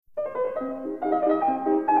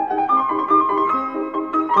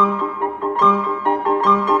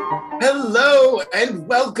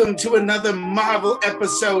welcome to another Marvel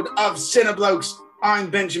episode of Cineblokes.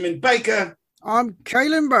 I'm Benjamin Baker. I'm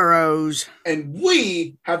Kaylin Burrows. And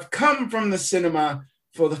we have come from the cinema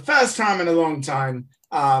for the first time in a long time.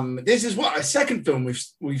 This is a second film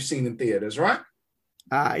we've seen in theaters, right?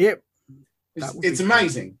 Yep. It's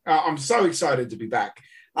amazing. I'm so excited to be back.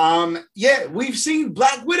 We've seen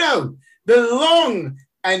Black Widow, the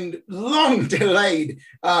long delayed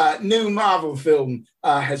new Marvel film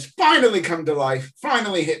has finally come to life,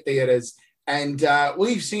 finally hit theaters, and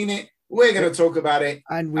we've seen it. We're going to talk about it.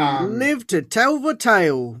 And we live to tell the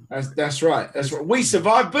tale. That's right. That's right. We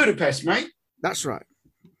survived Budapest, mate. That's right.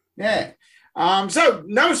 Yeah. So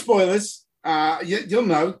no spoilers. You'll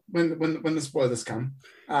know when the spoilers come.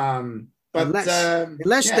 But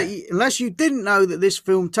unless you didn't know that this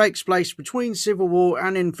film takes place between Civil War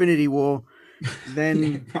and Infinity War,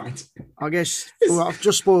 then right. I guess I've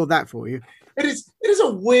just spoiled that for you. It is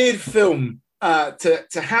a weird film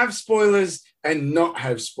to have spoilers and not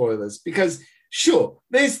have spoilers, because sure,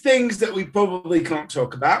 there's things that we probably can't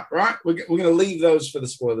talk about, right? We're going to leave those for the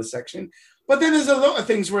spoiler section. But then there's a lot of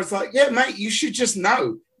things where it's like, yeah, mate, you should just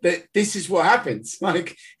know that this is what happens.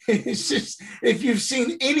 Like, it's just, if you've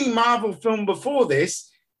seen any Marvel film before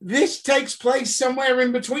this takes place somewhere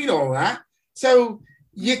in between all that. So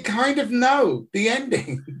you kind of know the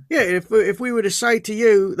ending. Yeah, if we were to say to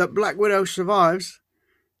you that Black Widow survives,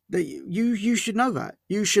 that you should know that.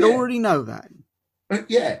 You should already know that.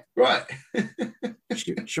 Yeah, right.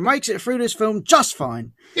 she makes it through this film just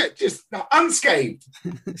fine. Yeah, just unscathed.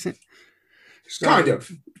 So, kind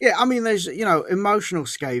of. Yeah, I mean, there's, emotional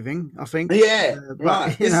scathing, I think. Yeah,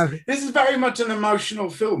 right. This is very much an emotional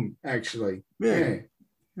film, actually. Yeah.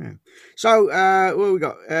 So, what we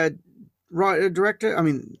got? Writer, director? I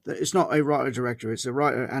mean, it's not a writer-director. It's a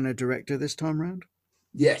writer and a director this time around.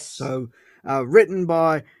 Yes. So, written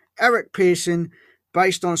by Eric Pearson,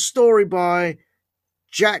 based on a story by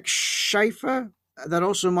Jack Schaefer. That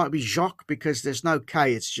also might be Jacques, because there's no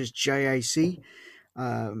K. It's just J-A-C.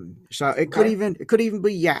 So it could even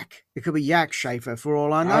be Yak. It could be Yak Schaefer for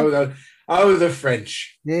all I know. The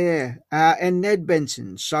French. Yeah. And Ned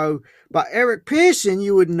Benson. So, but Eric Pearson,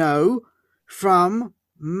 you would know from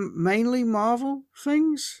mainly Marvel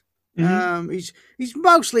things. Mm-hmm. He's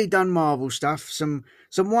mostly done Marvel stuff. Some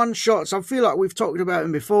one shots. I feel like we've talked about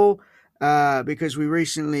him before, because we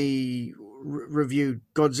recently reviewed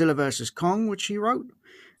Godzilla vs. Kong, which he wrote.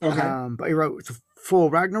 Okay. But he wrote Thor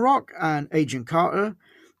Ragnarok and Agent Carter,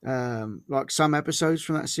 like some episodes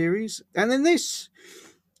from that series, and then this.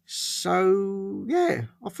 So yeah,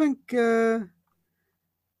 I think the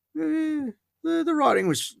writing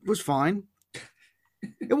was fine.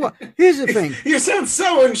 Here's the thing. You sound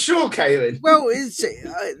so unsure, Kaylin. Well, it's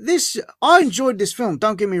this. I enjoyed this film.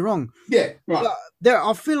 Don't get me wrong. Yeah, right. But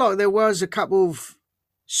I feel like there was a couple of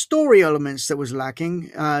story elements that was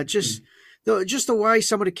lacking. Just the way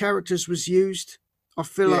some of the characters was used, I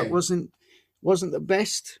feel like wasn't the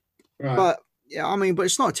best. Right. But yeah, I mean, but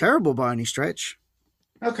it's not terrible by any stretch.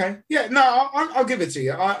 Okay. Yeah. No, I'll give it to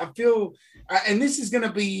you. I feel. And this is going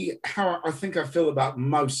to be how I think I feel about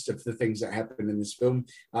most of the things that happen in this film,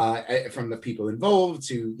 from the people involved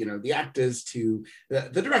to, the actors, to the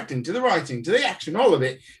directing, to the writing, to the action, all of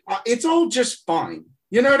it. It's all just fine.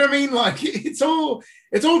 You know what I mean? Like, it's all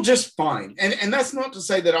just fine. And that's not to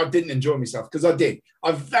say that I didn't enjoy myself, because I did.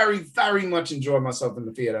 I very, very much enjoyed myself in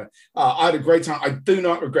the theater. I had a great time. I do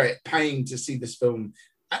not regret paying to see this film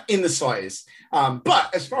in the slightest.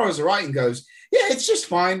 But as far as the writing goes, yeah, it's just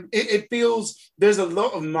fine. It feels, there's a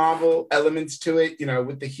lot of Marvel elements to it,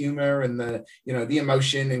 with the humor and the, the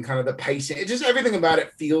emotion and kind of the pacing. It just, everything about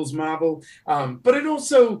it feels Marvel. But it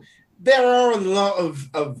also, there are a lot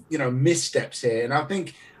of missteps here. And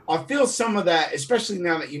I feel some of that, especially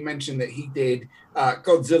now that you mentioned that he did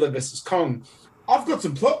Godzilla vs. Kong. I've got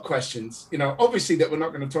some plot questions, obviously that we're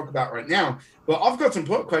not going to talk about right now, but I've got some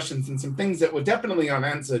plot questions and some things that were definitely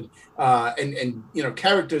unanswered, and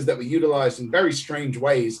characters that were utilized in very strange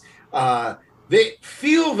ways. They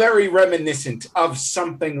feel very reminiscent of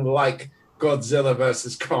something like Godzilla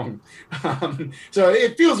versus Kong. So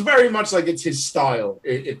it feels very much like it's his style,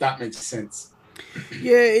 if that makes sense.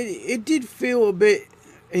 Yeah, it did feel a bit,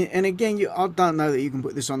 and again, I don't know that you can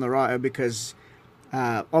put this on the writer, because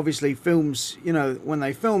obviously films, when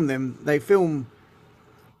they film them, they film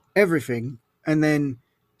everything, and then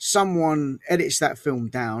someone edits that film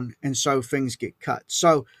down, and so things get cut.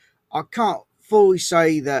 So I can't fully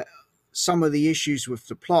say that some of the issues with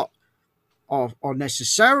the plot are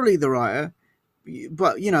necessarily the writer,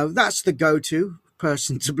 but that's the go-to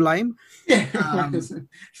person to blame. Yeah.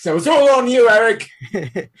 So it's all on you, Eric.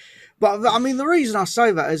 But I mean, the reason I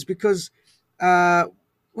say that is because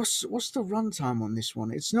what's the runtime on this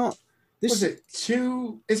one? It's not Was this. it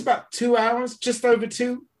two? It's about 2 hours, just over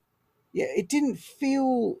two. Yeah, it didn't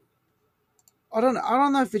feel. I don't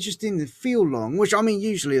know if it just didn't feel long. Which I mean,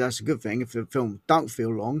 usually that's a good thing if the film don't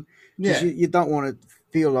feel long, because Yeah, you don't want to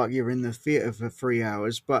feel like you're in the theater for 3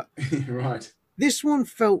 hours. But right. this one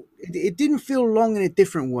felt it didn't feel long in a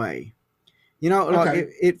different way. You know, like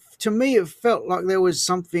Okay. it to me, it felt like there was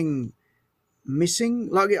something missing.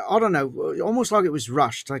 Like I don't know, almost like it was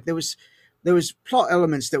rushed. Like there was plot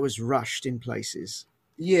elements that was rushed in places.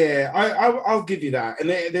 Yeah, I'll give you that. And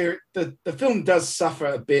the film does suffer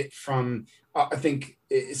a bit from, I think,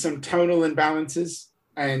 some tonal imbalances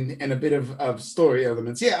and a bit of story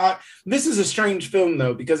elements. Yeah, this is a strange film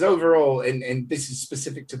though, because overall, and this is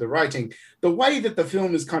specific to the writing, the way that the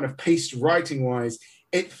film is kind of paced writing wise,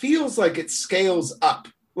 it feels like it scales up.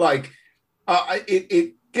 Like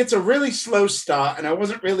it gets a really slow start, and I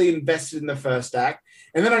wasn't really invested in the first act,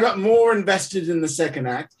 and then I got more invested in the second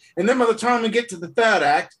act, and then by the time we get to the third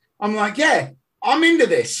act, I'm like, yeah, I'm into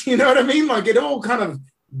this. You know what I mean? Like it all kind of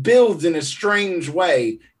builds in a strange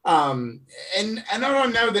way. And I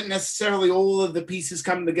don't know that necessarily all of the pieces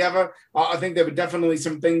come together. I think there were definitely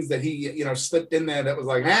some things that he, slipped in there that was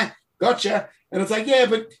like, gotcha. And it's like, yeah,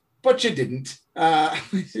 but you didn't. I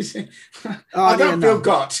Yeah, don't feel no,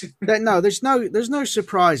 got. no, there's no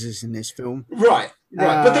surprises in this film. Right,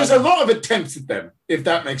 right. But there's a Um, lot of attempts at them, if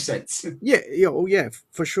that makes sense. yeah,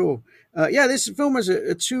 for sure. Yeah, this film has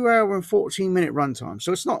a 2 hour and 14 minute runtime,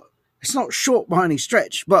 so it's not short by any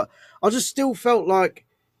stretch. But I just still felt like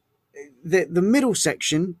the middle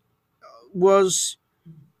section was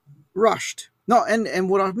rushed. Not and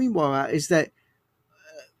what I mean by that is that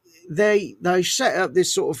they set up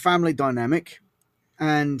this sort of family dynamic,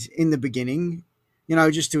 and in the beginning,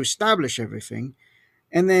 just to establish everything,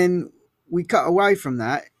 and then we cut away from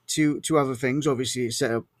that to other things. Obviously, it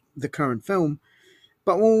set up the current film.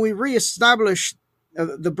 But when we re-established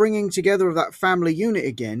the bringing together of that family unit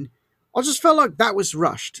again, I just felt like that was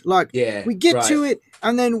rushed. Like Yeah, we get right. to it,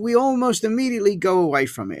 and then we almost immediately go away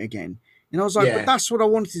from it again. And I was like, but Yeah, that's what I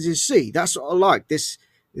wanted to see. That's what I like.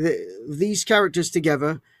 These characters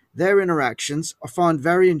together, their interactions, I find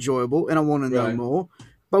very enjoyable, and I want to know right. more.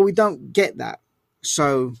 But we don't get that.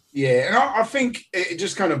 So Yeah, and I think it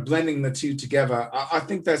just kind of blending the two together. I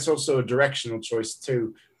think that's also a directional choice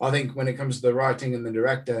too. I think when it comes to the writing and the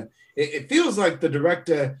director, it feels like the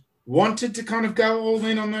director wanted to kind of go all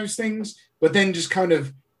in on those things, but then just kind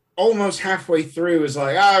of almost halfway through is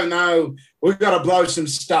like, oh no, we've got to blow some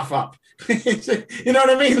stuff up. You know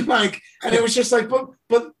what I mean? Like, and it was just like,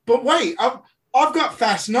 but wait, I've got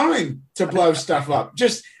Fast Nine to blow stuff up.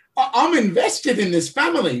 Just I'm invested in this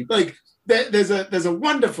family. Like there's a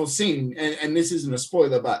wonderful scene, and this isn't a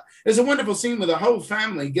spoiler, but there's a wonderful scene where the whole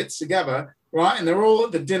family gets together, right? And they're all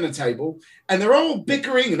at the dinner table, and they're all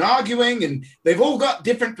bickering and arguing, and they've all got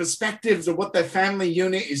different perspectives of what their family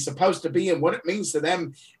unit is supposed to be and what it means to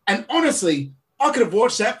them. And honestly, I could have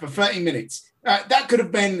watched that for 30 minutes. That could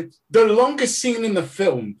have been the longest scene in the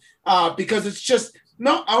film, because it's just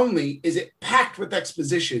not only is it packed with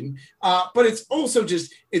exposition, but it's also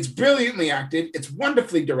it's brilliantly acted, it's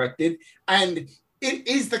wonderfully directed, and it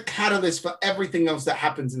is the catalyst for everything else that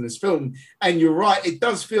happens in this film. And you're right, it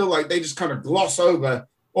does feel like they just kind of gloss over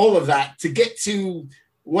all of that to get to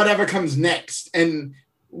whatever comes next. And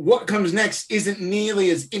what comes next isn't nearly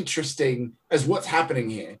as interesting as what's happening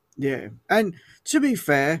here. yeah, and to be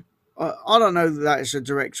fair, I don't know that it's a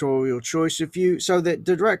directorial choice. The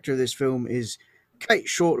director of this film is Kate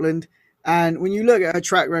Shortland, and when you look at her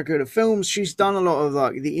track record of films, she's done a lot of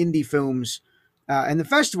like the indie films and the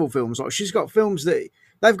festival films. Like she's got films that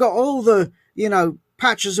they've got all the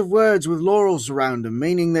patches of words with laurels around them,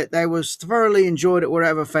 meaning that they was thoroughly enjoyed at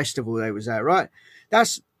whatever festival they was at. Right,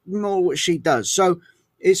 that's more what she does. So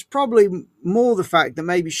it's probably more the fact that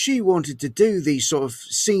maybe she wanted to do these sort of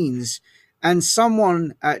scenes, and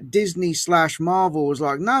someone at Disney/Marvel was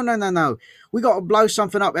like, no, no, no, no. We got to blow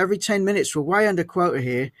something up every 10 minutes. We're way under quota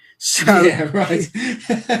here. So, Yeah, right.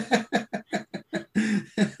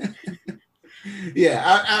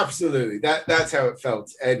 Yeah, absolutely. That's how it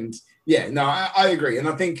felt. And yeah, no, I agree. And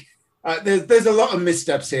I think there's a lot of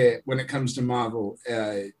missteps here when it comes to Marvel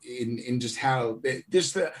in just how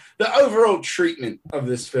the overall treatment of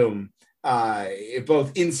this film,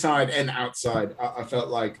 both inside and outside. I felt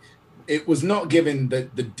like it was not given the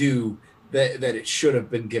due that it should have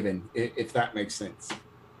been given, if that makes sense.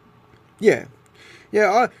 yeah.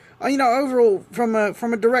 Yeah, overall, from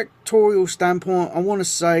a directorial standpoint, I want to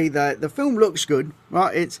say that the film looks good,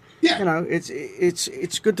 right? It's Yeah,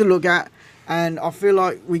 it's good to look at, and I feel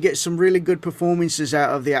like we get some really good performances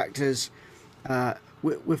out of the actors.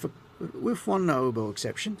 with one notable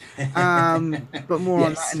exception, but more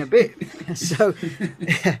on that Yes. in a bit. So,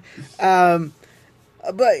 um,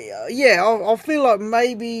 but yeah, I feel like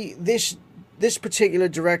maybe this particular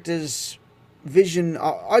director's vision,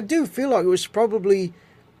 I do feel like it was probably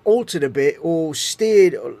altered a bit or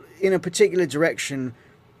steered in a particular direction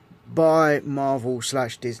by Marvel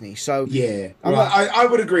slash Disney. So Yeah, I'm right. not. I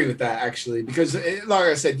would agree with that actually, because like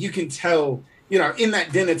I said, you can tell, in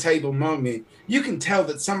that dinner table moment, you can tell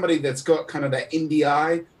that somebody that's got kind of that indie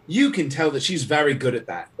eye, you can tell that she's very good at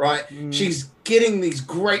that, right? Mm, She's getting these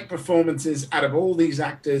great performances out of all these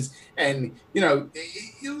actors. And,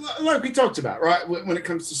 like we talked about, right, when it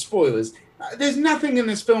comes to spoilers, there's nothing in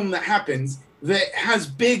this film that happens that has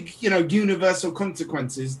big, universal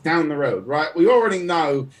consequences down the road, right? We already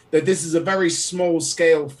know that this is a very small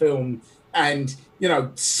scale film, and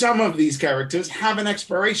some of these characters have an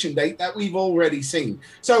expiration date that we've already seen.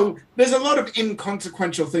 So there's a lot of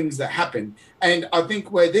inconsequential things that happen, and I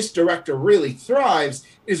think where this director really thrives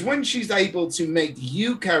is when she's able to make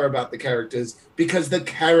you care about the characters because the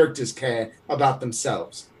characters care about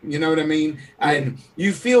themselves. You know what I mean? yeah, And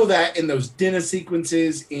you feel that in those dinner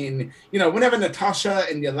sequences, in whenever Natasha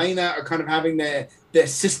and Yelena are kind of having their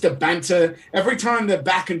sister banter, every time they're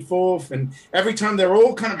back and forth, and every time they're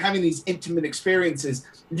all kind of having these intimate experiences,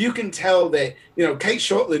 you can tell that, Kate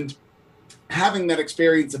Shortland having that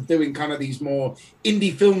experience of doing kind of these more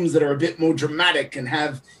indie films that are a bit more dramatic and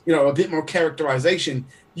have, a bit more characterization,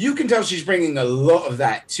 you can tell she's bringing a lot of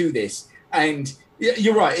that to this. And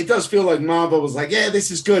you're right. It does feel like Marvel was like, yeah,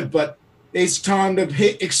 this is good, but it's time to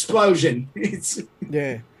hit explosion. It's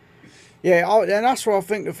yeah. Yeah, and that's where I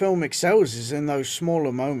think the film excels is in those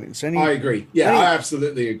smaller moments. I agree. Yeah, Any I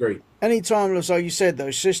absolutely agree. time, like you said,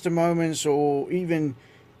 those sister moments, or even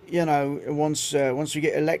once we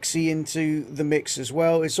get Alexi into the mix as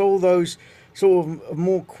well, it's all those sort of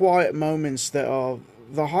more quiet moments that are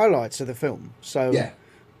the highlights of the film. So Yeah,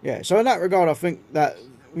 yeah, so in that regard, I think that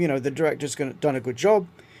the director's done a good job.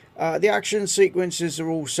 The action sequences are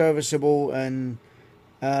all serviceable and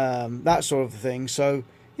that sort of thing. So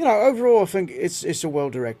overall, I think it's a well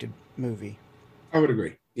directed movie. I would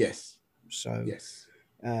agree. Yes, So, yes.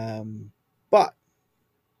 but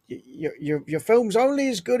your film's only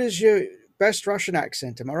as good as your best Russian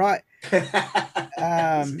accent. Am I right?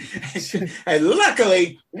 So, And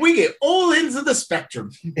luckily, we get all ends of the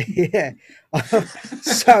spectrum. yeah.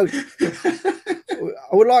 So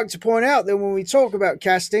I would like to point out that when we talk about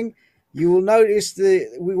casting, you will notice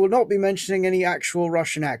that we will not be mentioning any actual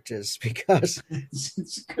Russian actors because,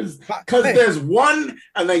 Because there's one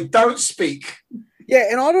and they don't speak.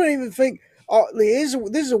 yeah, and I don't even think. Oh, this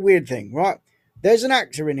is a weird thing, right? There's an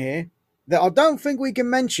actor in here that I don't think we can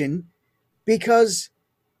mention because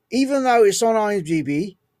even though it's on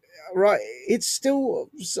IMDb, right, it's still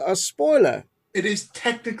a spoiler. It is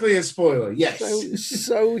technically a spoiler, yes.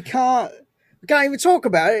 So we can't even talk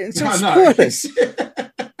about it until I know. spoilers.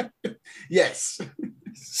 Yes.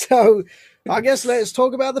 So I guess let's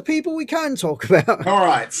talk about the people we can talk about. All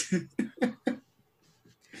right.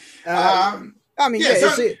 I mean, Yeah,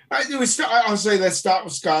 yeah, so I'll say let's start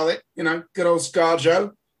with Scarlett. Good old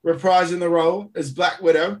ScarJo reprising the role as Black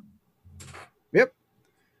Widow. yep,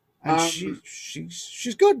 and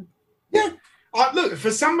she's good. Yeah. Look,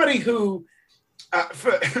 for somebody who,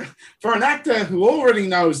 for an actor who already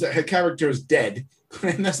knows that her character is dead,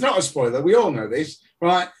 and that's not a spoiler, we all know this,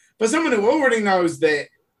 right? For someone who already knows that,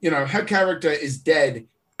 her character is dead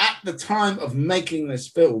at the time of making this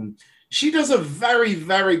film, she does a very,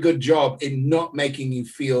 very good job in not making you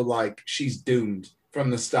feel like she's doomed from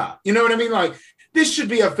the start. You know what I mean? Like, this should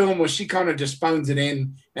be a film where she kind of just phones it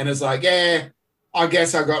in and is like, yeah, I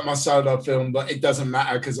guess I got my solo film, but it doesn't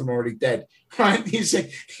matter because I'm already dead. Right? You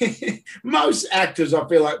see, most actors, I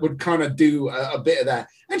feel like, would kind of do a bit of that.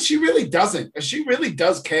 And she really doesn't. She really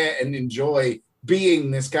does care and enjoy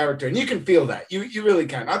being this character. And you can feel that. You really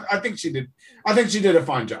can. I think she did. I think she did a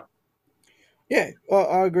fine job. Yeah, well,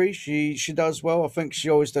 I agree. She does well. I think she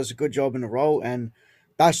always does a good job in the role, and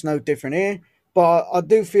that's no different here. But I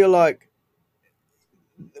do feel like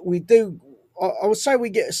we do. I would say we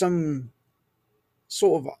get some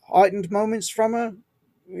sort of heightened moments from her.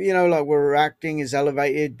 Like where her acting is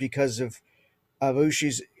elevated because of who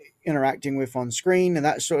she's interacting with on screen and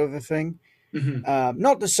that sort of a thing. Mm-hmm.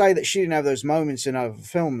 Not to say that she didn't have those moments in other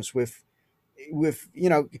films with with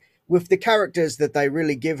the characters that they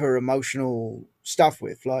really give her emotional stuff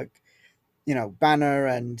with, like Banner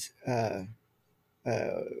and uh,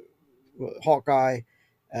 Hawkeye,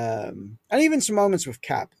 and even some moments with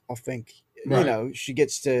Cap. I think Right. she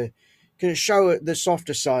gets to can show the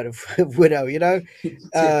softer side of Widow, you know.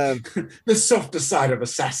 Um, The softer side of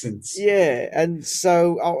assassins. yeah, and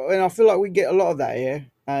so and I feel like we get a lot of that here,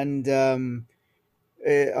 and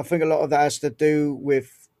I think a lot of that has to do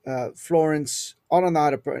with Florence. I don't know how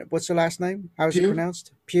to what's her last name? How is it Pew?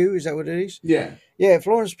 pronounced? Pugh? Is that what it is? Yeah. Yeah,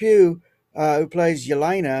 Florence Pugh, who plays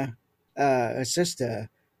Yelena, her sister,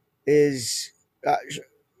 is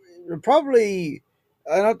probably,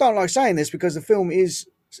 and I don't like saying this because the film is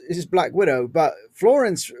Black Widow, but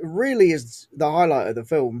Florence really is the highlight of the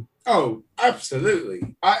film. Oh,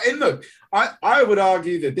 absolutely. And look, I would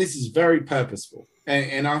argue that this is very purposeful,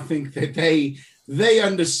 and I think that they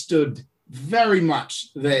understood very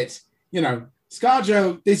much that, you know,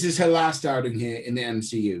 ScarJo, this is her last outing here in the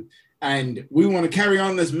MCU, and we want to carry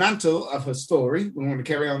on this mantle of her story. We want to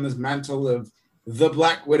carry on this mantle of the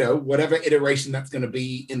Black Widow, whatever iteration that's going to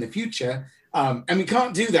be in the future, and we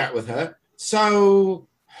can't do that with her. So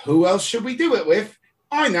who else should we do it with?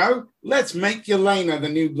 I know. Let's make Yelena the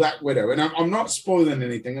new Black Widow. And I'm not spoiling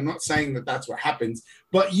anything. I'm not saying that that's what happens,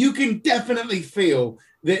 but you can definitely feel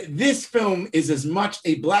that this film is as much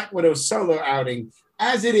a Black Widow solo outing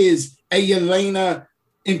as it is a Yelena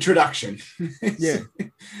introduction. Yeah.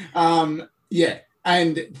 Yeah.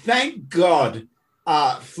 And thank God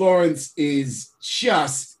Florence is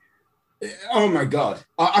just, oh my God.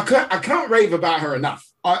 I can't rave about her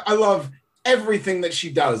enough. I love everything that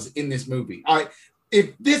she does in this movie.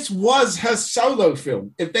 If this was her solo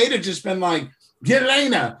film, if they'd have just been like,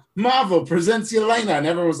 Yelena, Marvel presents Yelena, and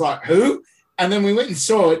everyone was like, who? And then we went and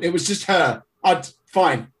saw it, it was just her.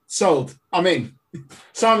 Fine, sold. I'm in.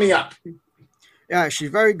 Sign me up. Yeah, she's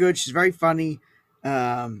very good. She's very funny.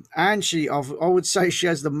 And I would say she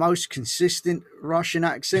has the most consistent Russian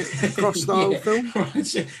accent across the whole film.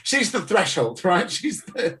 Right. She's the threshold, right? She's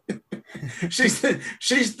the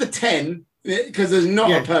 10, because there's not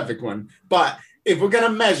a perfect one. But if we're going to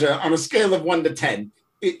measure on a scale of 1 to 10,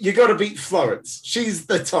 you got to beat Florence. She's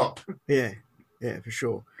the top. Yeah, for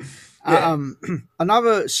sure. Yeah.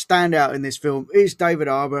 Another standout in this film is David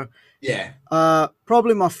Harbour. Yeah.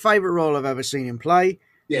 Probably my favorite role I've ever seen him play.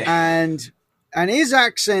 Yeah. And his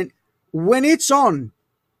accent, when it's on,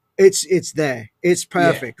 it's there. It's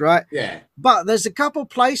perfect, right? Yeah. But there's a couple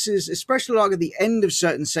places, especially like at the end of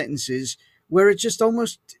certain sentences, where it just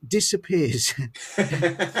almost disappears.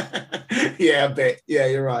 Yeah, a bit. Yeah,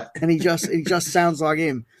 you're right. And he just sounds like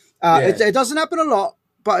him. It doesn't happen a lot,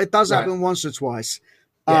 but it does happen once or twice.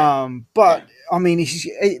 Yeah. I mean,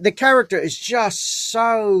 the character is just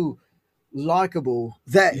so likable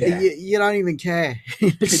that you don't even care.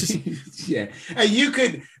 Yeah.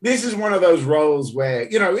 And this is one of those roles where,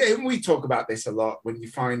 you know, and we talk about this a lot, when you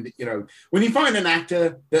find an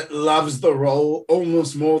actor that loves the role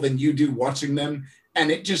almost more than you do watching them, and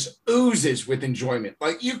it just oozes with enjoyment.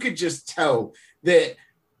 Like, you could just tell that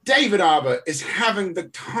David Harbour is having the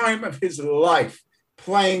time of his life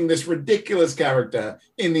playing this ridiculous character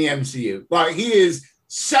in the MCU. Like, he is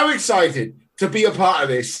so excited to be a part of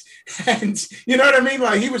this. And you know what I mean?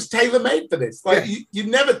 Like, he was tailor-made for this. Like, you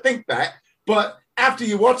never think that, but after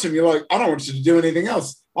you watch him, you're like, I don't want you to do anything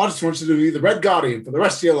else. I just want you to be the Red Guardian for the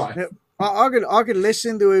rest of your life. I could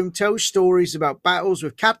listen to him tell stories about battles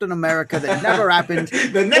with Captain America that never happened.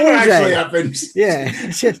 That never actually happened. Yeah.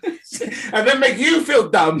 And then make you feel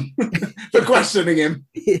dumb for questioning him.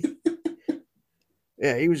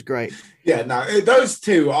 Yeah, he was great. Yeah, no, those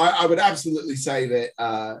two, I would absolutely say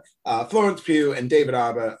that Florence Pugh and David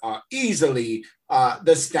Harbour are easily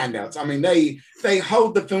the standouts. I mean, they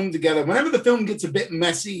hold the film together. Whenever the film gets a bit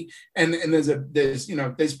messy, and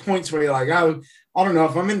there's points where you're like, oh, I don't know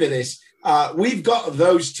if I'm into this. We've got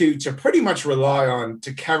those two to pretty much rely on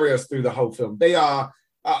to carry us through the whole film. They are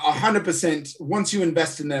 100%. Once you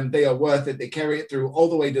invest in them, they are worth it. They carry it through all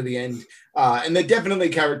the way to the end, and they're definitely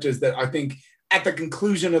characters that I think, at the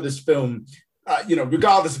conclusion of this film,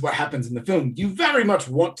 regardless of what happens in the film, you very much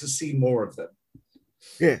want to see more of them.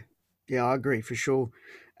 Yeah, I agree for sure.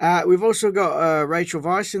 We've also got Rachel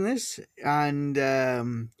Weisz in this, and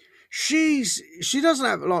she doesn't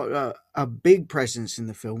have a big presence in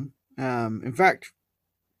the film. In fact,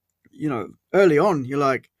 early on, you're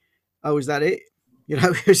like, oh, is that it?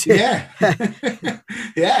 Yeah.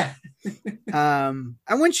 Yeah. And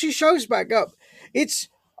when she shows back up,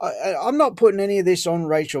 I'm not putting any of this on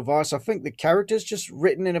Rachel Weisz. I think the character's just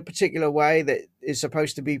written in a particular way that is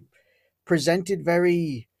supposed to be presented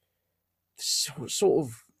very sort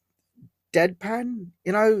of deadpan,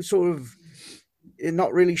 sort of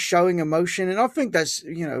not really showing emotion. And I think that's,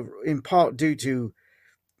 in part due to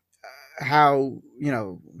how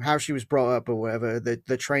she was brought up or whatever,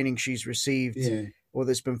 the training she's received or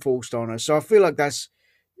that's been forced on her. So I feel like that's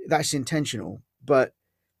that's intentional. But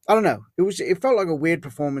I don't know. It felt like a weird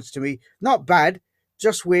performance to me. Not bad,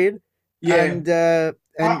 just weird. Yeah, And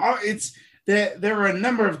it's there are a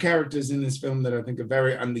number of characters in this film that I think are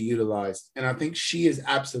very underutilized, and I think she is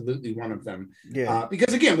absolutely one of them. yeah,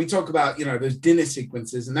 Because again, we talk about those dinner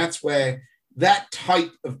sequences, and that's where that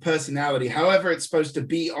type of personality, however it's supposed to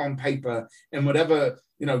be on paper, and whatever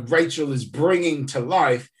Rachel is bringing to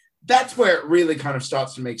life, that's where it really kind of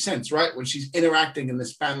starts to make sense, right? When she's interacting in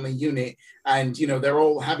this family unit and, they're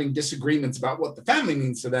all having disagreements about what the family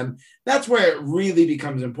means to them, that's where it really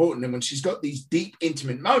becomes important. And when she's got these deep,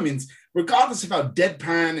 intimate moments, regardless of how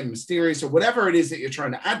deadpan and mysterious or whatever it is that you're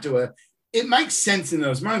trying to add to her, it makes sense in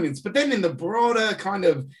those moments. But then in the broader kind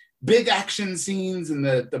of big action scenes and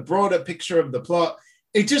the broader picture of the plot,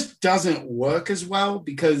 it just doesn't work as well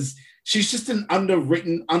because she's just an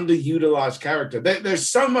underwritten, underutilized character. There's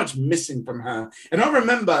so much missing from her. And I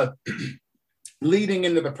remember leading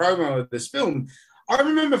into the promo of this film, I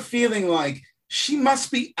remember feeling like she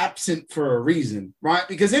must be absent for a reason, right?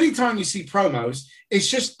 Because anytime you see promos, it's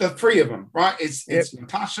just the three of them, right? It's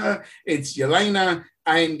Natasha, it's Yelena,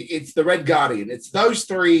 and it's the Red Guardian. It's those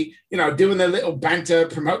three, doing their little banter,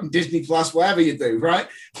 promoting Disney Plus, whatever you do, right?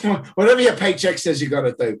 Whatever your paycheck says you got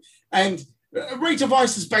to do. And Rachel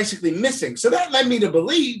Weisz is basically missing. So that led me to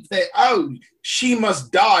believe that, she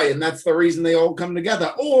must die, and that's the reason they all come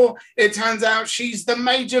together. Or it turns out she's the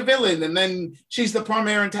major villain, and then she's the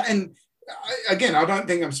primary. And again, I don't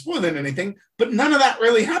think I'm spoiling anything, but none of that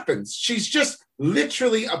really happens. She's just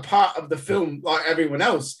literally a part of the film like everyone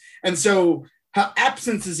else. And so her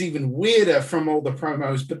absence is even weirder from all the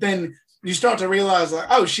promos. But then you start to realize,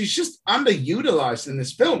 like, she's just underutilized in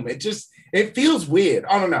this film. It feels weird.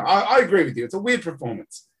 I don't know. I agree with you. It's a weird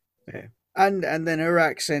performance. Yeah. And then her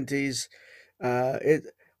accent is, I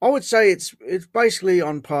would say it's basically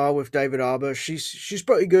on par with David Harbour. She's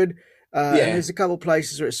pretty good. And there's a couple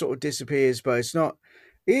places where it sort of disappears, but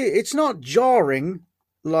it's not jarring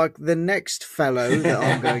like the next fellow that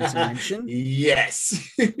I'm going to mention.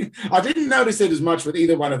 Yes. I didn't notice it as much with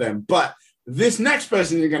either one of them, but this next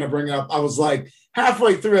person you're going to bring up, I was like,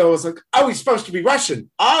 halfway through, I was like, he's supposed to be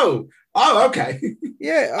Russian. Oh, okay.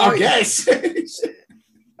 Yeah, I guess.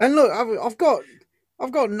 And look,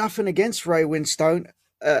 I've got nothing against Ray Winstone.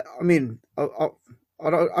 I mean, I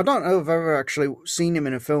don't know if I've ever actually seen him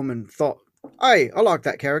in a film and thought, hey, I like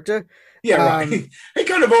that character. Yeah, right. He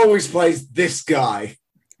kind of always plays this guy.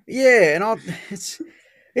 Yeah, and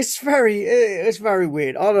it's very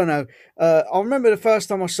weird. I don't know. I remember the first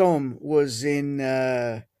time I saw him was in,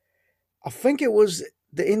 I think it was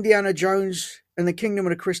the Indiana Jones and the Kingdom of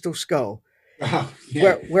the Crystal Skull. Oh,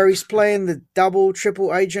 yeah. Where he's playing the double,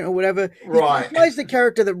 triple agent or whatever. Right. He plays the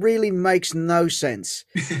character that really makes no sense.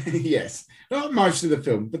 Yes. Not most of the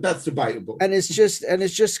film, but that's debatable. And it's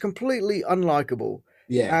just completely unlikable.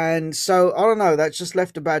 Yeah. And so I don't know, that's just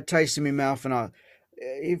left a bad taste in my mouth, and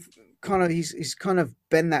he's kind of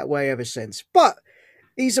been that way ever since. But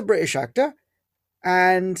he's a British actor,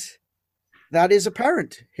 and that is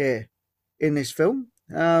apparent here in this film.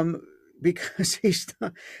 Because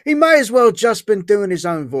he may as well just been doing his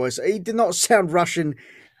own voice. He did not sound Russian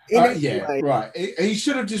in any way. Right. He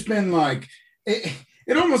should have just been like, it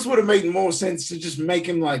almost would have made more sense to just make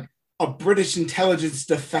him like a British intelligence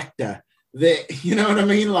defector that, you know what I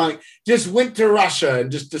mean? Like just went to Russia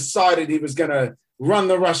and just decided he was going to run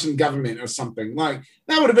the Russian government or something. Like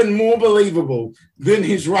that would have been more believable than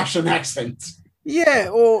his Russian accent. Yeah.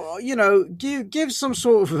 Or, give some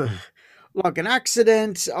sort of like an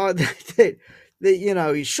accident that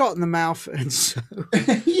he's shot in the mouth, and so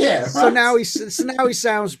yeah. Right? So now he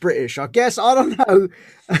sounds British. I guess I don't know.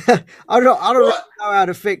 I don't know how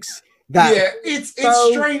to fix that. Yeah, it's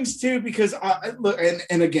strange too because look,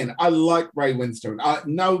 and again, I like Ray Winstone.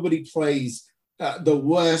 Nobody plays the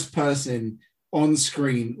worst person on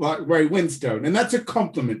screen like Ray Winstone, and that's a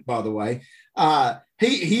compliment, by the way.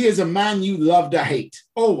 He is a man you love to hate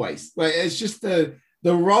always. Like it's just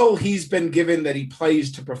the role he's been given that he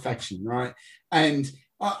plays to perfection, right? And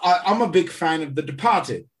I'm a big fan of The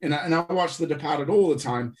Departed, and I watch The Departed all the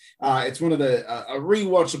time. It's one of a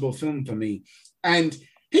rewatchable film for me. And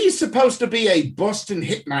he's supposed to be a Boston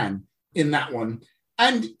hitman in that one.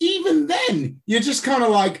 And even then, you're just kind of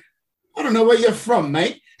like, I don't know where you're from,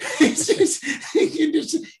 mate. It's just,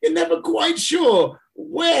 you're never quite sure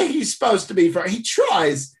where he's supposed to be from. He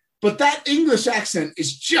tries, but that English accent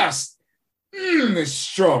is just is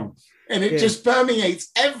strong, and it just permeates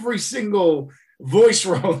every single voice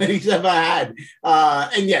role that he's ever had.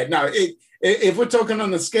 And if we're talking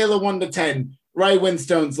on the scale of 1 to 10, Ray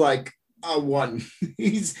Winstone's like a one.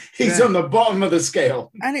 He's Yeah. on the bottom of the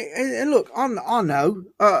scale. And look, I know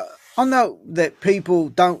that people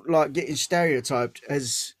don't like getting stereotyped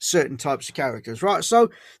as certain types of characters, right? So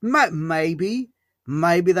maybe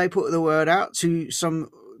they put the word out to some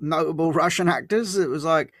notable Russian actors. It was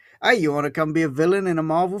like, hey, you want to come be a villain in a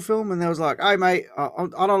Marvel film? And they was like, hey, mate,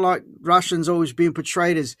 I don't like Russians always being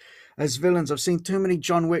portrayed as villains. I've seen too many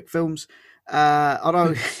John Wick films. I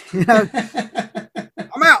don't, you know,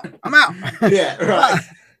 I'm out. Yeah, right.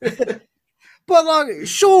 But like,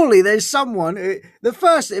 surely there's someone. The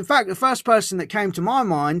first person that came to my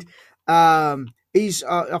mind, he's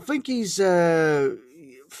I think he's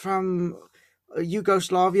from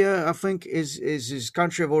Yugoslavia. I think is his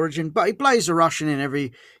country of origin, but he plays a Russian in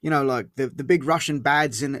every, like the big Russian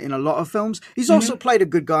bads in a lot of films. He's also played a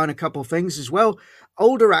good guy in a couple of things as well.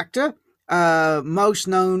 Older actor, most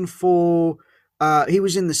known for he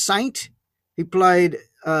was in The Saint. He played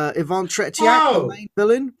Ivan Tretiak, the main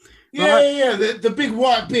villain. Yeah, right? yeah, the big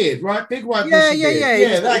white beard, right? Big white beard.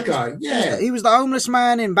 Yeah, that guy. Yeah. He was the homeless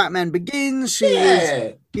man in Batman Begins.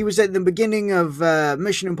 He was at the beginning of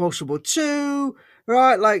Mission Impossible 2,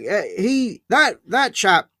 right? Like that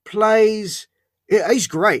chap plays. He's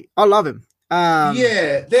great. I love him.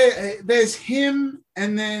 There's him,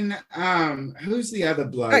 and then who's the other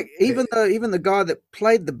bloke? Like, even the guy that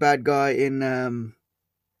played the bad guy in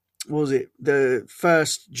what was it, the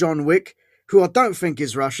first John Wick, who I don't think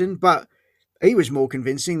is Russian, but he was more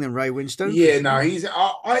convincing than Ray Winstone. Yeah, no, he's Peter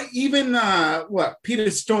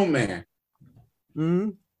Stormare. Mm-hmm.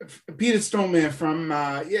 Peter Stormare from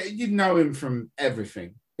you know him from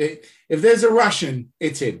everything. If there's a Russian,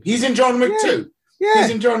 it's him. He's in John Wick 2. Yeah.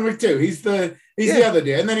 He's in John Wick 2. He's the other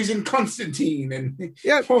dude, and then he's in Constantine and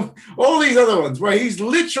all these other ones where he's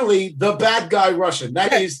literally the bad guy Russian.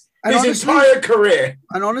 That is his entire career.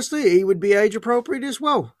 And honestly, he would be age appropriate as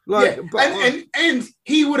well. Like, and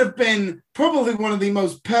he would have been probably one of the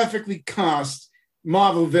most perfectly cast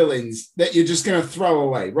Marvel villains that you're just going to throw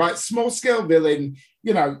away, right? Small scale villain.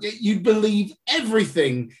 You'd believe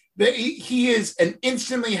everything that he is an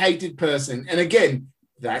instantly hated person. And again,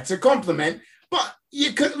 that's a compliment. But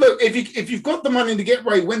you could look, if you've got the money to get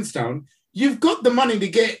Ray Winstone, you've got the money to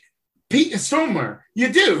get Peter Stormare.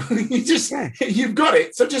 You do. You've got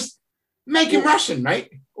it. So just make him Russian, mate.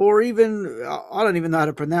 Or even, I don't even know how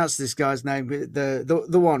to pronounce this guy's name, but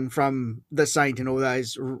the one from The Saint and all that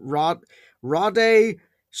is Rade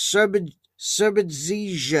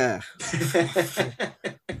Serbedzija.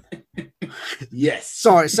 Yes.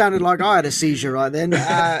 Sorry, it sounded like I had a seizure right then.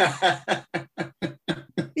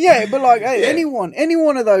 Yeah, but like any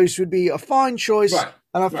one of those would be a fine choice. Right.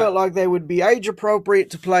 And I felt like they would be age appropriate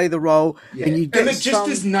to play the role. Yeah. And they're just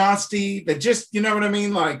as nasty. They're just, you know what I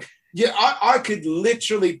mean? Like, I could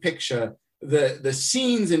literally picture the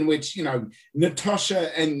scenes in which,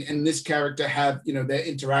 Natasha and this character have, their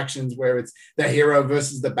interactions where it's the hero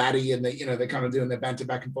versus the baddie and they're kind of doing their banter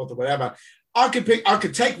back and forth or whatever. I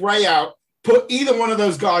could take Ray out, put either one of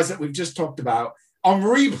those guys that we've just talked about. I'm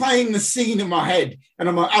replaying the scene in my head, and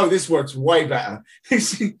I'm like, oh, this works way better.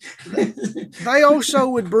 They also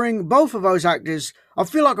would bring both of those actors, I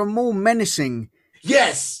feel like, are more menacing.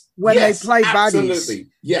 Yes. When they play baddies.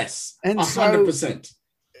 Absolutely. Yes. And 100%.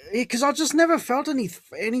 Because I just never felt any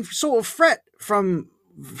sort of threat from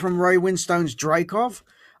Ray Winstone's Dreykov.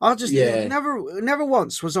 I just never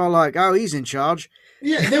once was I like, oh, he's in charge.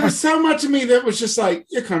 Yeah, there was so much of me that was just like,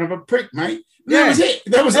 you're kind of a prick, mate. That was it.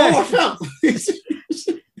 That was all I felt.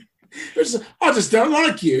 I just don't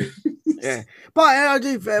like you. Yeah, but I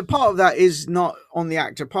do. Part of that is not on the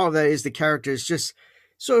actor. Part of that is the character is just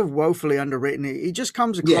sort of woefully underwritten. He just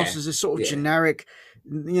comes across as a sort of generic.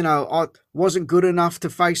 I wasn't good enough to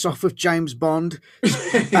face off with James Bond.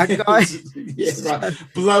 That guy. Right.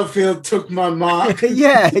 Blofeld took my mark.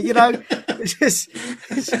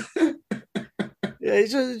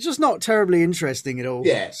 It's just not terribly interesting at all.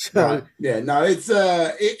 Yeah. So, right. Yeah. No, it's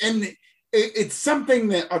something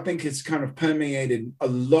that I think has kind of permeated a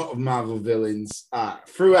lot of Marvel villains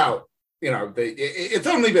throughout. It's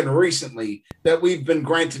only been recently that we've been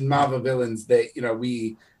granted Marvel villains that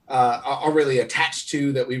we are really attached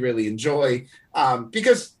to, that we really enjoy.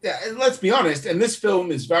 Because let's be honest, and this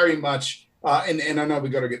film is very much. And I know we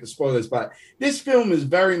got to get the spoilers, but this film is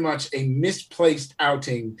very much a misplaced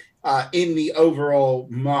outing in the overall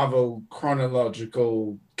Marvel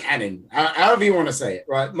chronological canon, however you want to say it,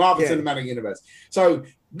 right? Marvel Cinematic Universe. So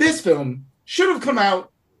this film should have come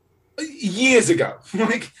out years ago.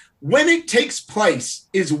 Like, when it takes place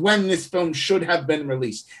is when this film should have been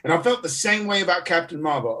released. And I felt the same way about Captain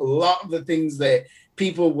Marvel. A lot of the things that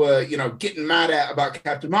people were, you know, getting mad at about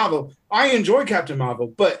Captain Marvel. I enjoy Captain Marvel,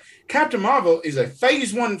 but Captain Marvel is a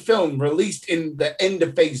phase 1 film released in the end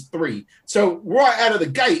of phase 3. So right out of the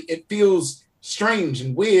gate, it feels strange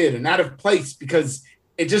and weird and out of place because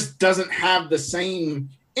it just doesn't have the same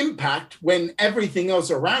impact when everything else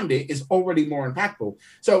around it is already more impactful.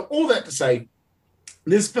 So all that to say,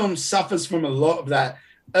 this film suffers from a lot of that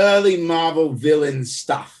early Marvel villain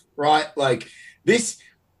stuff, right? Like this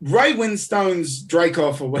Ray Winstone's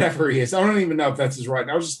Dracoff or whatever he is. I don't even know if that's his right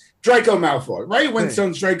now. Just Draco Malfoy. Ray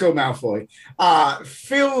Winstone's Draco Malfoy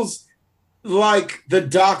feels like the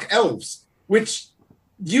Dark Elves, which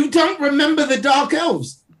you don't remember the Dark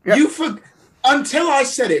Elves. Yep. Until I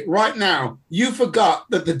said it right now, you forgot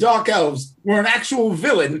that the Dark Elves were an actual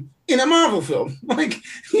villain in a Marvel film. Like,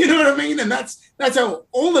 you know what I mean? And that's how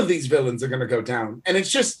all of these villains are going to go down. And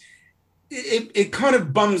it's just, it kind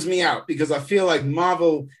of bums me out because I feel like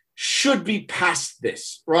Marvel should be past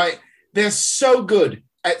this, right? They're so good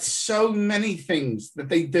at so many things that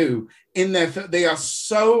they do in their, they are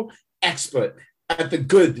so expert at the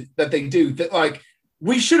good that they do that, like,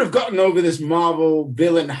 we should have gotten over this Marvel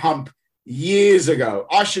villain hump years ago.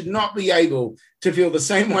 I should not be able to feel the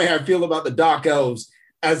same way I feel about the Dark Elves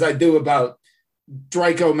as I do about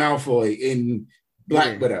Draco Malfoy in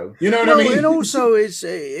Black Widow. You know what I mean? And also, it's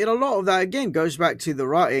a lot of that again goes back to the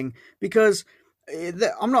writing, because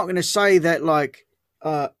I'm not going to say that like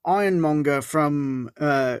Ironmonger from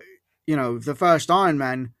the first Iron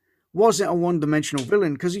Man wasn't a one-dimensional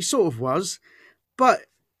villain, because he sort of was, but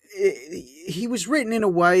he was written in a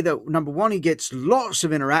way that, number one, he gets lots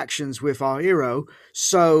of interactions with our hero,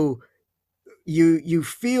 so you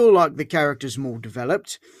feel like the character's more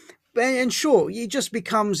developed, and sure, he just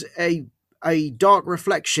becomes a dark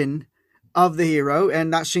reflection of the hero,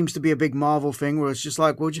 and that seems to be a big Marvel thing, where it's just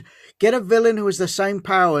like, well, get a villain who has the same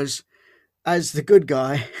powers as the good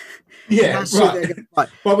guy. Yeah, right.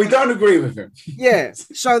 But we don't agree with him. Yeah,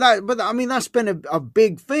 so that's been a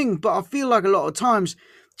big thing, but I feel like a lot of times,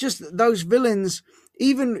 just those villains,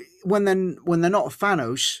 even when they're not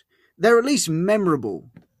Thanos, they're at least memorable.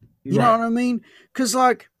 You know what I mean? Because,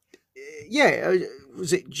 like,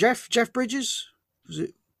 was it Jeff Bridges? Was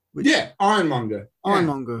it? Ironmonger.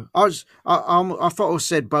 Ironmonger. I thought I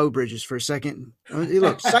said Bo Bridges for a second.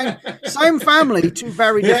 Look, same family, two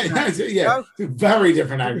very different actors. Very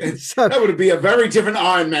different actors. So, that would be a very different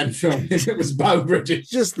Iron Man film if it was Bo Bridges.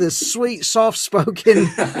 Just the sweet, soft-spoken.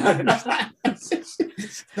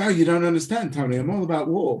 No, you don't understand, Tony. I'm all about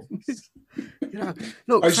war.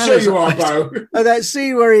 Look, I'm sure you are, Bo. That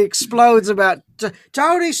scene where he explodes about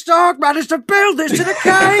Tony Stark managed to build this in a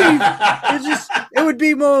cave. It would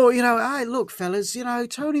be more, hey, look, fellas,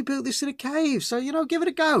 Tony built this in a cave, so give it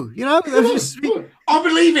a go. I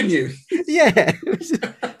believe in you. Yeah,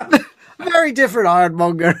 very different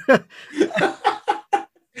Ironmonger.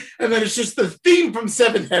 And then it's just the theme from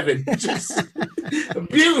Seventh Heaven, just a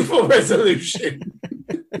beautiful resolution.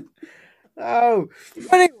 Oh,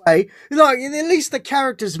 anyway, like at least the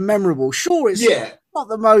character's memorable. Sure, it's not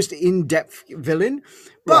the most in-depth villain,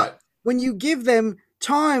 but when you give them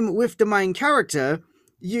time with the main character,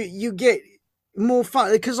 you get more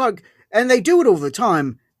fun, because and they do it all the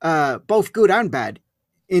time, both good and bad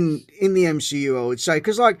in the MCU, I would say,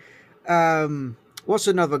 because what's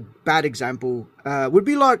another bad example? Would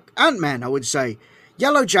be like Ant-Man, I would say.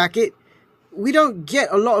 Yellow Jacket. We don't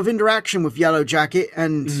get a lot of interaction with Yellow Jacket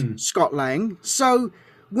and Scott Lang. So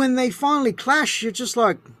when they finally clash, you're just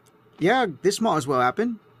like, yeah, this might as well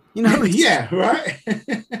happen. Yeah, right.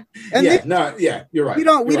 You're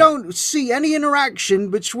right. We don't see any interaction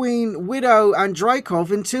between Widow and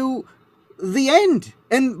Dreykov until the end.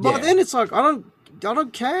 And by then it's like, I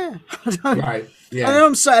don't care. Right. Yeah.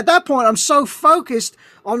 And at that point, I'm so focused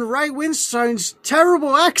on Ray Winstone's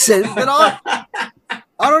terrible accent that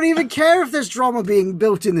I don't even care if there's drama being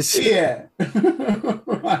built in the scene. Yeah.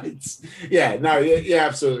 Right. Yeah, no, you're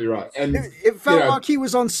absolutely right. And it felt like he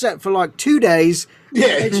was on set for like 2 days.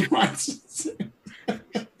 Yeah, right.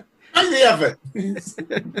 Make the effort.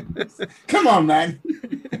 Come on, man.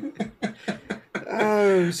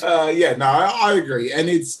 I agree. And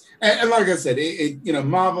it's, and like I said,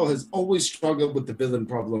 Marvel has always struggled with the villain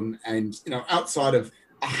problem, and outside of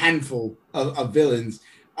a handful of villains,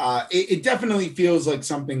 it definitely feels like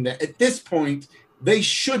something that at this point they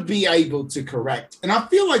should be able to correct. And I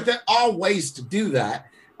feel like there are ways to do that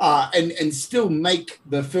and still make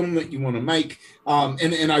the film that you want to make.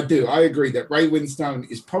 And I agree that Ray Winstone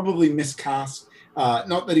is probably miscast.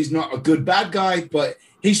 Not that he's not a good bad guy, but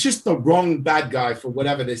he's just the wrong bad guy for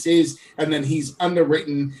whatever this is. And then he's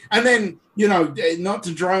underwritten. And then, not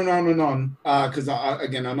to drone on and on, because I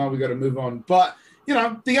know we got to move on. But,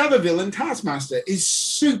 the other villain, Taskmaster, is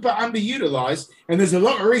super underutilized, and there's a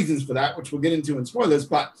lot of reasons for that, which we'll get into in spoilers.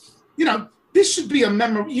 But this should be a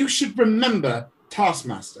memory. You should remember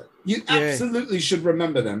Taskmaster. You absolutely should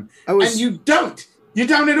remember them, and you don't. You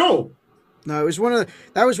don't at all. No, it was one of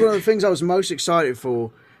the things I was most excited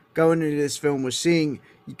for going into this film, was seeing,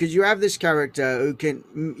 because you have this character who can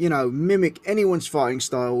mimic anyone's fighting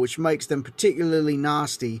style, which makes them particularly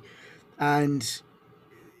nasty, and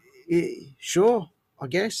sure, I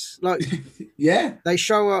guess, like yeah, they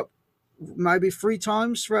show up maybe 3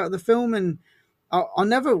 times throughout the film, and I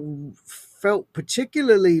never felt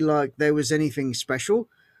particularly like there was anything special.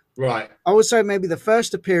 Right. I would say maybe the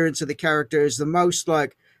first appearance of the character is the most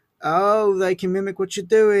like, oh, they can mimic what you're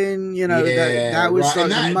doing. That was right.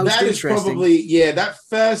 Like the most that interesting. Is probably, that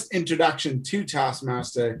first introduction to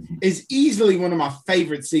Taskmaster is easily one of my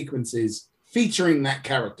favorite sequences featuring that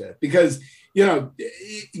character, because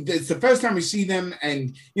it's the first time we see them,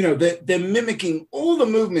 and they're mimicking all the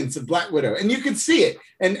movements of Black Widow, and you can see it.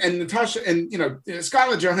 And Natasha and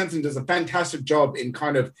Scarlett Johansson does a fantastic job in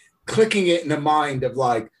kind of clicking it in the mind of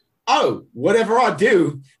like, oh, whatever I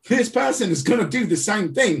do, this person is going to do the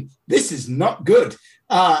same thing. This is not good.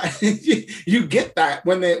 You get that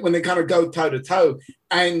when they kind of go toe to toe,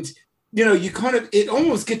 and it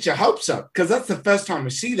almost gets your hopes up, because that's the first time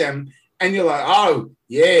we see them, and you're like, oh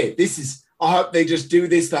yeah, I hope they just do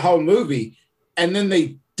this the whole movie, and then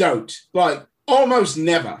they don't. Like almost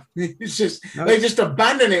never. It's just they just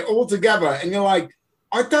abandon it altogether, and you're like,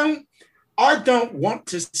 I don't want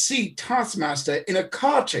to see Taskmaster in a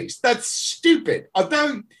car chase. That's stupid.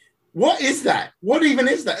 What is that? What even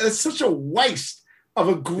is that? It's such a waste of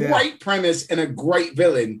a great premise and a great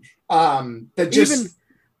villain that just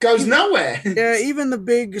goes nowhere. Yeah, even the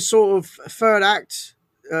big sort of third act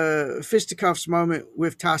fisticuffs moment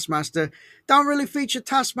with Taskmaster don't really feature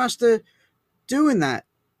Taskmaster doing that.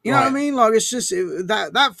 You know what I mean? Like, it's just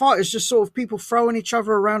that fight is just sort of people throwing each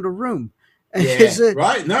other around a room. Yeah,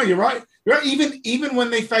 right. No, you're right. Right, even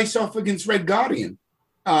when they face off against Red Guardian,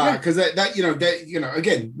 because that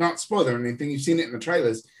again, not spoiler or anything, you've seen it in the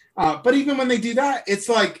trailers. But even when they do that, it's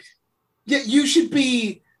like, yeah, you should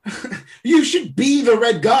be the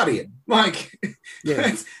Red Guardian. Like,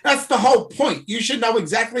 that's the whole point. You should know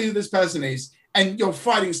exactly who this person is, and your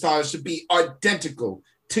fighting styles should be identical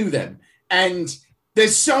to them. And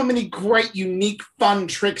there's so many great, unique, fun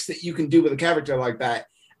tricks that you can do with a character like that.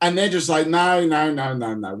 And they're just like,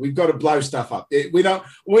 no. We've got to blow stuff up. We don't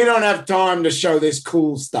have time to show this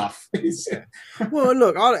cool stuff. Well,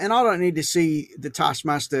 look, I don't need to see the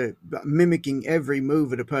Taskmaster mimicking every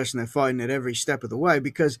move of the person they're fighting at every step of the way,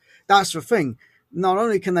 because that's the thing. Not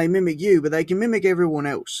only can they mimic you, but they can mimic everyone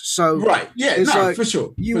else. So right, yeah, it's like, for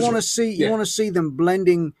sure. You want to see them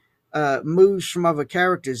blending moves from other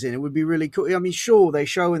characters in. It would be really cool. I mean, sure, they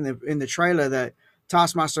show in the trailer that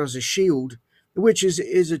Taskmaster has a shield, which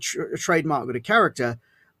is a trademark of the character,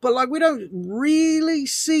 but like we don't really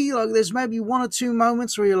see, like there's maybe 1 or 2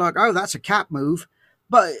 moments where you're like, oh, that's a Cap move,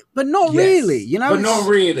 but not really, but not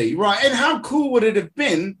really, right? And how cool would it have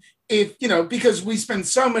been if because we spend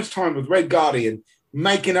so much time with Red Guardian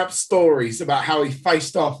making up stories about how he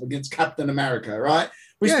faced off against Captain America, right?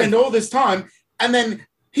 We spend all this time, and then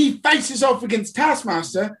he faces off against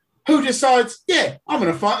Taskmaster, who decides, yeah, I'm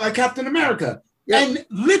going to fight like Captain America. Yep. And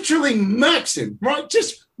literally murks him, right?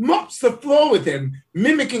 Just mops the floor with him,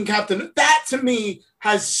 mimicking Captain. That, to me,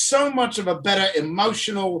 has so much of a better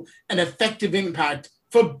emotional and effective impact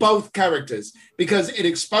for both characters, because it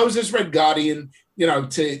exposes Red Guardian,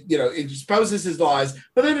 it exposes his lies,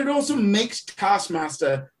 but then it also makes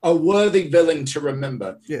Taskmaster a worthy villain to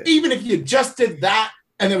remember. Yeah. Even if you just did that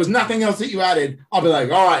and there was nothing else that you added, I'll be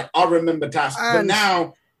like, all right, I'll remember Taskmaster. But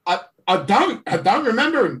now I don't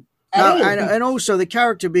remember him. And also the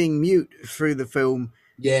character being mute through the film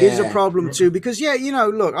is a problem too, because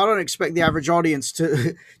look, I don't expect the average audience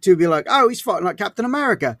to be like, oh, he's fighting like Captain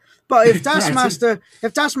America. But if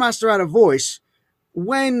Taskmaster had a voice,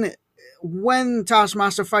 when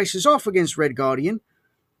Taskmaster faces off against Red Guardian,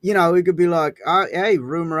 he could be like, hey,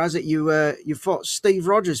 rumor has it you fought Steve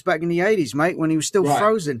Rogers back in the 80s, mate, when he was still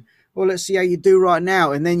frozen. Well, let's see how you do right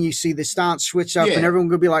now. And then you see the stance switch up and everyone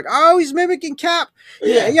could be like, oh, he's mimicking Cap.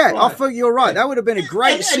 Yeah. Right. I think you're right. That would have been a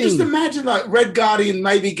great scene. And just imagine like Red Guardian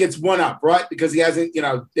maybe gets one up, right? Because he hasn't,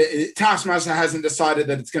 Taskmaster hasn't decided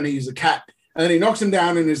that it's going to use a Cap. And then he knocks him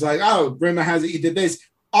down and he's like, oh, rumor has it you did this.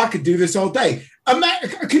 I could do this all day.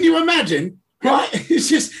 Can you imagine? Right? It's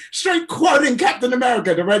just straight quoting Captain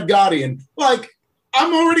America, the Red Guardian. Like,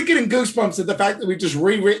 I'm already getting goosebumps at the fact that we've just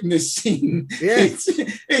rewritten this scene. Yeah.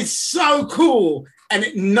 It's so cool. And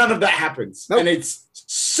none of that happens. Nope. And it's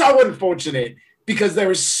so unfortunate because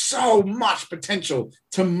there is so much potential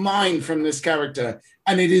to mine from this character,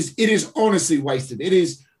 and it is honestly wasted. It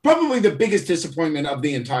is probably the biggest disappointment of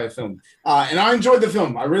the entire film, and I enjoyed the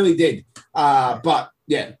film. I really did, but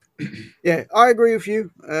yeah. Yeah, I agree with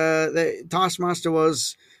you. The Taskmaster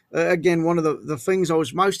was, again, one of the things I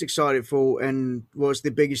was most excited for, and was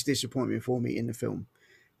the biggest disappointment for me in the film.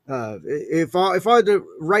 If I had to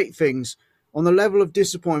rate things on the level of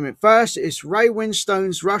disappointment, first it's Ray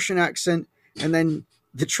Winstone's Russian accent, and then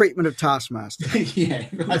the treatment of Taskmaster. Yeah,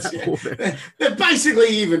 they're basically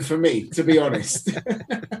even for me, to be honest.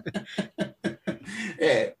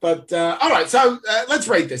 Yeah, but all right, so let's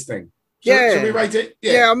rate this thing. Should we rate it?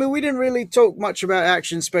 Yeah, I mean, we didn't really talk much about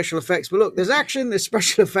action, special effects, but look, there's action, there's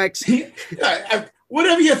special effects.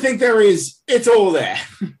 Whatever you think there is, it's all there.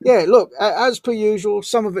 Yeah, look, as per usual,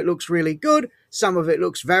 some of it looks really good, some of it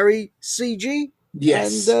looks very CG.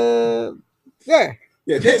 Yes. And, yeah.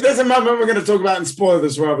 Yeah, there's a moment we're going to talk about in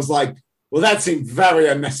spoilers where I was like, well, that seemed very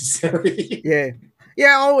unnecessary. Yeah.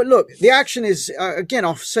 Yeah, oh, look, the action is, again,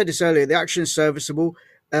 I've said this earlier, the action is serviceable.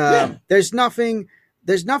 There's nothing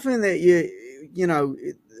that you know,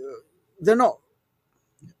 they're not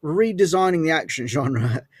redesigning the action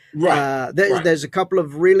genre. Right. There's a couple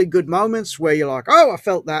of really good moments where you're like, oh, I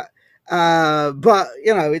felt that. But,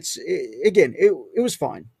 you know, it was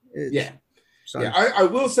fine. I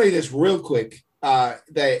will say this real quick,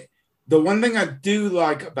 that the one thing I do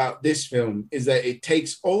like about this film is that it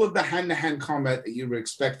takes all of the hand-to-hand combat that you would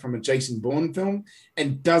expect from a Jason Bourne film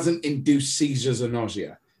and doesn't induce seizures or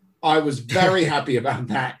nausea. I was very happy about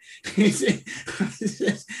that.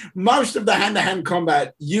 Most of the hand-to-hand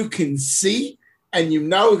combat you can see, and you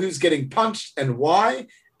know who's getting punched and why.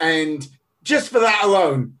 And just for that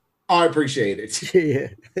alone, I appreciate it.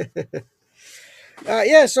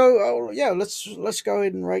 Yeah. So let's go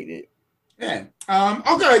ahead and rate it. Yeah.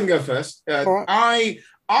 I'll go ahead and go first. Right.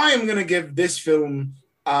 I am going to give this film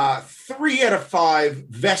 3 out of 5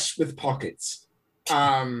 vests with pockets.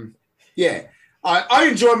 Yeah. I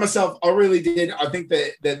enjoyed myself. I really did. I think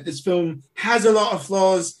that this film has a lot of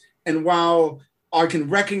flaws, and while I can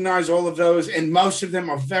recognize all of those, and most of them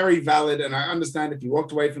are very valid, and I understand if you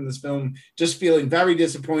walked away from this film just feeling very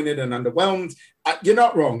disappointed and underwhelmed, you're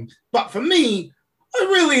not wrong. But for me, I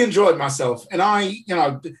really enjoyed myself, and I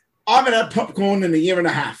haven't had popcorn in a year and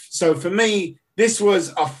a half. So for me, this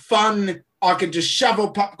was a fun, I could just shovel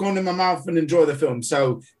popcorn in my mouth and enjoy the film.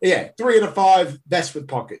 So yeah, 3 out of 5 vests with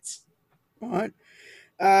pockets. All right.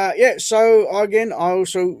 So again, I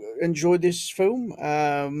also enjoyed this film.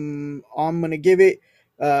 I'm going to give it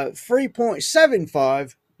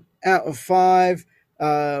 3.75 out of 5.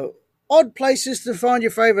 Odd places to find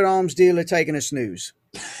your favorite arms dealer taking a snooze.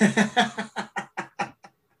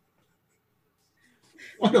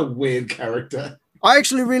 What a weird character. I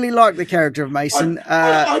actually really like the character of Mason.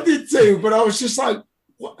 I did too, but I was just like,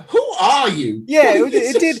 who are you? Yeah,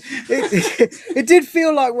 it did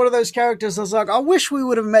feel like one of those characters. I was like, I wish we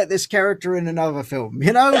would have met this character in another film,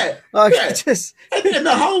 you know? Just and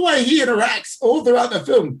the whole way he interacts all throughout the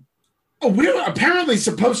film, we're apparently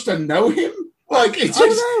supposed to know him. Like, it's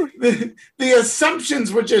just the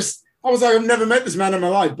assumptions were just, I was like, I've never met this man in my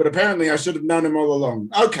life, but apparently I should have known him all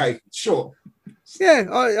along. Okay, sure. Yeah,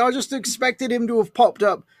 I just expected him to have popped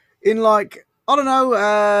up in, like, I don't know,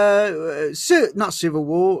 not Civil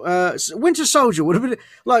War, Winter Soldier would have been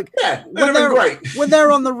like, when they're great. When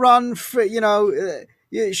they're on the run for,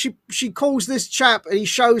 she calls this chap and he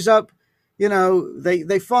shows up,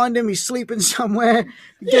 they find him, he's sleeping somewhere,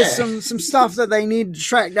 gets some stuff that they need to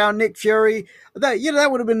track down Nick Fury. That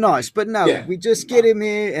would have been nice, but no, we just get him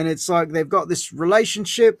here, and it's like they've got this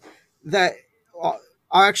relationship that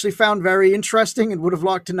I actually found very interesting and would have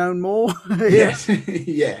liked to know more. Yes.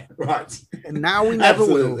 Yeah, right. And now we never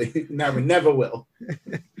will. Now we never will.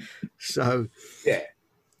 So, yeah.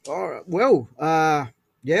 All right. Well, I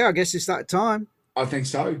guess it's that time. I think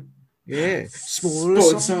so. Yeah.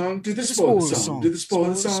 Spoiler song. Do the spoiler song. Do the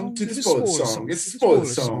spoiler song. Do the spoiler song. It's the spoiler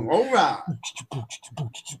song. All right.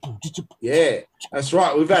 Yeah, that's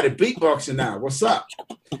right. We've added beatboxing now. What's up?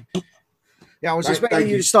 Yeah, I was expecting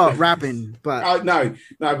you to start rapping, but no,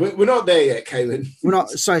 we're not there yet, Kaylin. We're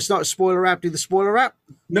not. So it's not a spoiler rap. Do the spoiler rap?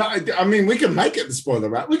 No, I mean we can make it the spoiler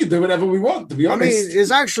rap. We can do whatever we want. To be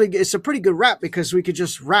honest, I mean it's a pretty good rap because we could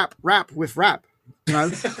just rap with rap.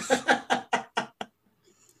 All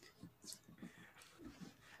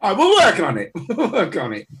right, we're working on it. We'll work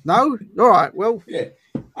on it. No, all right. Well, yeah,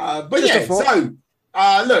 but yeah. So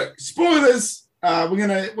look, spoilers.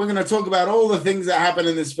 We're gonna talk about all the things that happen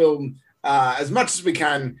in this film. as much as we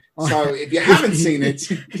can. So if you haven't seen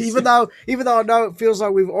it, even though I know it feels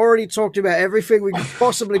like we've already talked about everything we could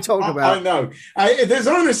possibly talk about. I know. There's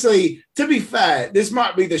honestly, to be fair, this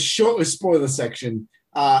might be the shortest spoiler section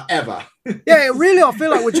ever. Yeah, really, I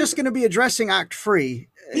feel like we're just going to be addressing Act 3.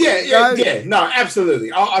 Yeah. No,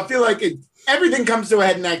 absolutely. I feel like everything comes to a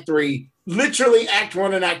head in Act 3. Literally, Act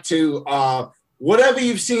 1 and Act 2 are whatever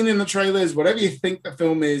you've seen in the trailers, whatever you think the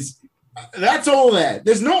film is. That's all there.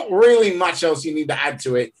 There's not really much else you need to add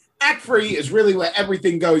to it. Act 3 is really where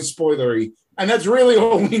everything goes spoilery, and that's really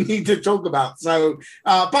all we need to talk about. So,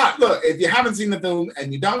 but look, if you haven't seen the film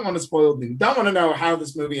and you don't want to spoil, and you don't want to know how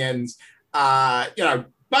this movie ends,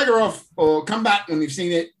 bugger off or come back when you've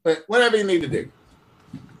seen it, but whatever you need to do.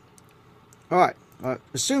 All right.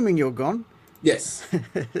 Assuming you're gone. Yes.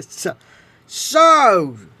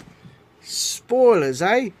 So, spoilers,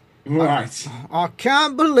 eh? Right. I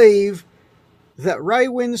can't believe that Ray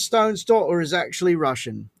Winstone's daughter is actually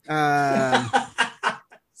Russian.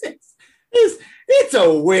 It's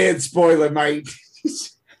a weird spoiler, mate.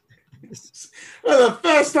 For the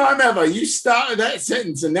first time ever, you started that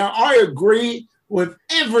sentence, and now I agree with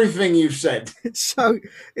everything you've said. So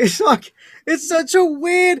it's like it's such a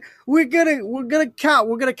weird. We're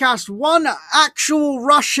gonna cast one actual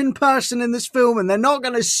Russian person in this film, and they're not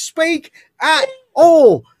gonna speak at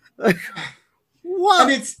all.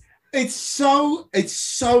 What? And it's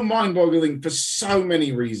so mind-boggling for so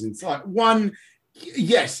many reasons. Like, one,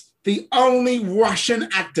 yes, the only Russian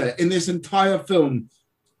actor in this entire film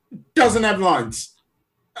doesn't have lines.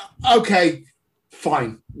 Okay,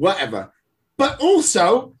 fine, whatever. But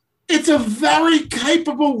also, it's a very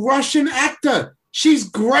capable Russian actor. She's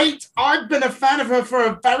great. I've been a fan of her for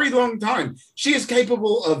a very long time. She is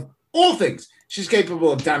capable of all things. She's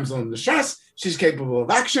capable of damsel in distress. She's capable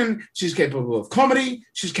of action. She's capable of comedy.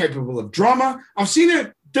 She's capable of drama. I've seen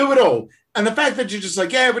her do it all. And the fact that you're just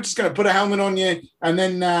like, yeah, we're just going to put a helmet on you, and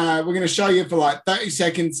then we're going to show you for like 30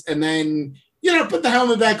 seconds, and then, put the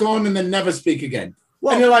helmet back on and then never speak again.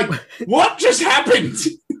 Well, and you're like, what just happened?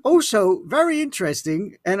 Also, very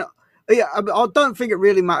interesting. And I don't think it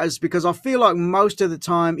really matters, because I feel like most of the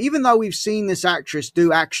time, even though we've seen this actress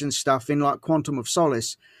do action stuff in like Quantum of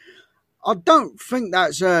Solace, I don't think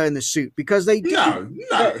that's her in the suit, because they do.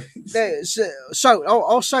 No. So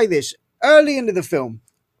I'll say this: early into the film,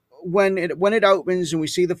 when it opens and we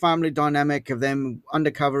see the family dynamic of them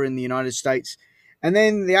undercover in the United States, and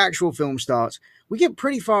then the actual film starts, we get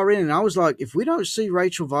pretty far in, and I was like, if we don't see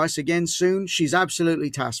Rachel Weisz again soon, she's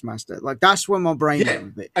absolutely Taskmaster. Like, that's when my brain went a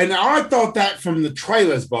bit. And I thought that from the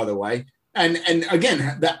trailers, by the way, and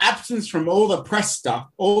again, the absence from all the press stuff,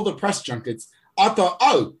 all the press junkets, I thought,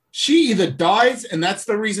 oh, she either dies and that's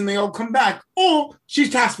the reason they all come back, or she's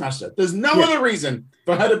Taskmaster. There's no other reason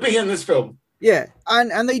for her to be in this film. Yeah,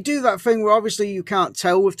 and they do that thing where obviously you can't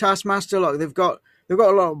tell with Taskmaster. Like, they've got a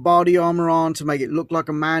lot of body armor on to make it look like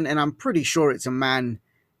a man, and I'm pretty sure it's a man.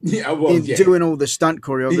 Doing all the stunt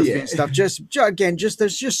choreography and stuff.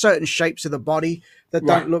 There's just certain shapes of the body that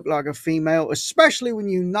don't look like a female, especially when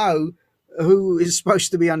you know who is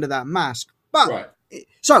supposed to be under that mask. But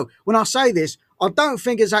so when I say this, I don't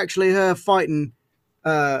think it's actually her fighting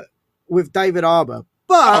with David Harbour.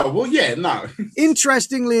 But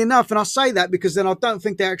interestingly enough, and I say that because then I don't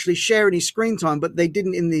think they actually share any screen time, but they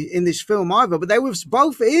didn't in this film either. But they were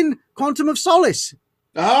both in Quantum of Solace.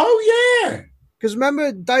 Oh yeah, because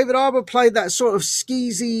remember David Harbour played that sort of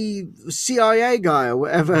skeezy CIA guy or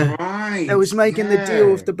whatever that was making the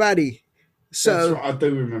deal with the baddie. So I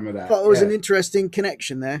do remember that. But it was an interesting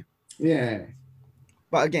connection there. Yeah.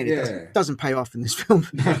 But again, it doesn't pay off in this film.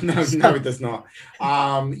 No, it does not.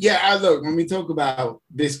 Look, when we talk about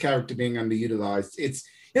this character being underutilized, it's,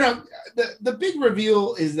 the big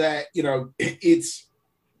reveal is that, it's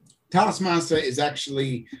Taskmaster is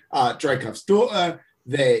actually Dreykov's daughter.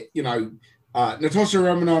 That, Natasha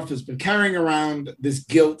Romanoff has been carrying around this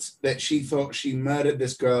guilt that she thought she murdered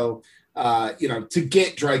this girl, to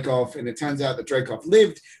get Dreykov. And it turns out that Dreykov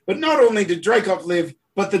lived. But not only did Dreykov live,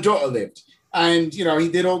 but the daughter lived. And, he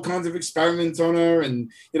did all kinds of experiments on her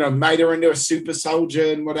and, made her into a super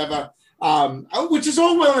soldier and whatever, which is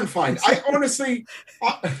all well and fine. I honestly...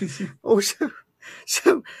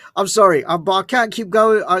 So I'm sorry, but I can't keep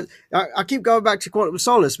going. I keep going back to Quantum of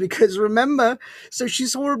Solace because remember, so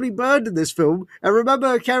she's horribly burned in this film. And remember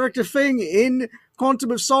her character thing in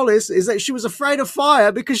Quantum of Solace is that she was afraid of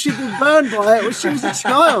fire because she'd been burned by it when she was a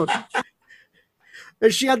child.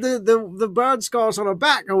 And she had the burn scars on her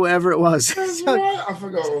back or whatever it was. So, I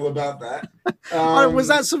forgot all about that. Was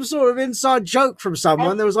that some sort of inside joke from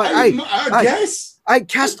someone? There was like, I guess. I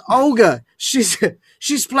cast Olga. She's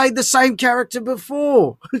played the same character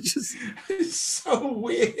before. Just, It's so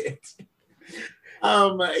weird.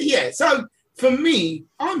 Yeah. So for me,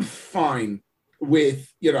 I'm fine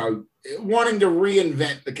with wanting to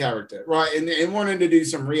reinvent the character, right, and wanting to do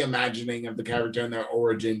some reimagining of the character and their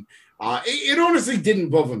origin. It honestly didn't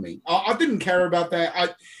bother me. I didn't care about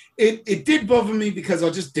that. It did bother me because I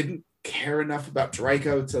just didn't care enough about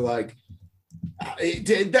Draco to like. He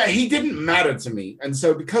didn't matter to me, and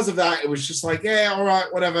so because of that, it was just like, yeah, all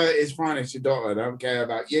right, whatever, it's fine. It's your daughter. I don't care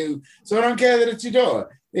about you, so I don't care that it's your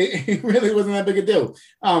daughter. It really wasn't that big a deal.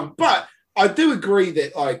 But I do agree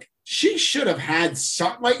that like she should have had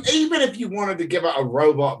some, like, even if you wanted to give her a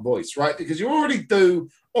robot voice, right? Because you already do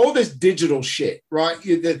all this digital shit, right?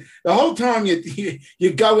 The whole time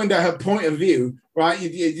you go into her point of view, right?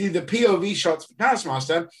 You do the POV shots for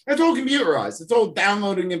Taskmaster. It's all computerized. It's all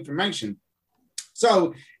downloading information.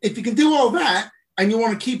 So if you can do all that and you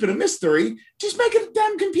want to keep it a mystery, just make it a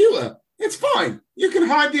damn computer. It's fine. You can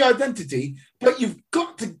hide the identity, but you've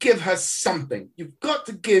got to give her something. You've got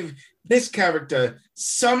to give this character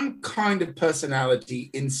some kind of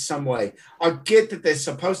personality in some way. I get that they're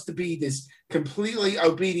supposed to be this completely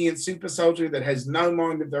obedient super soldier that has no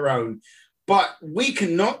mind of their own, but we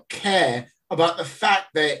cannot care about the fact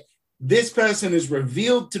that this person is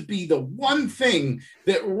revealed to be the one thing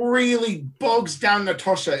that really bogs down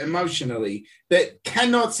Natasha emotionally, that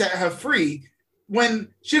cannot set her free when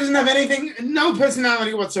she doesn't have anything, no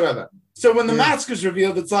personality whatsoever. So when the mask is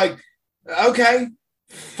revealed, it's like, okay,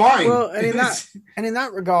 fine. Well, and in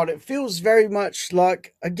that regard, it feels very much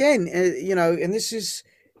like, again, and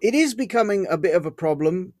it is becoming a bit of a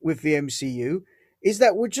problem with the MCU, is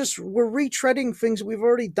that we're retreading things we've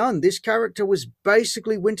already done. This character was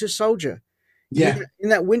basically Winter Soldier. Yeah. In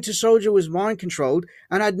that Winter Soldier was mind controlled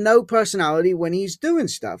and had no personality when he's doing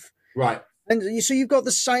stuff. Right. And so you've got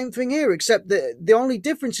the same thing here, except that the only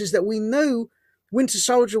difference is that we knew Winter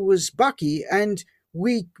Soldier was Bucky, and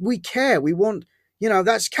we care. We want,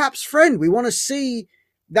 that's Cap's friend. We want to see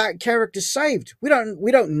that character saved. We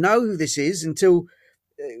don't know who this is until,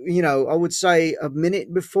 I would say a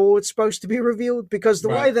minute before it's supposed to be revealed, because the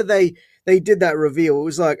way that they did that reveal, it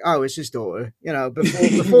was like, oh, it's his daughter.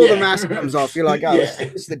 Before the mask comes off, you're like, oh,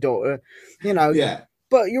 it's the daughter. Yeah.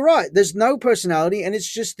 But you're right. There's no personality, and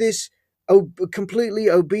it's just this completely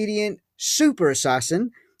obedient super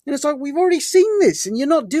assassin. And it's like, we've already seen this, and you're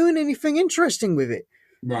not doing anything interesting with it.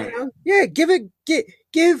 Right. Yeah, give her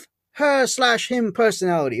 / him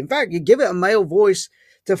personality. In fact, you give it a male voice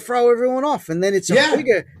to throw everyone off, and then it's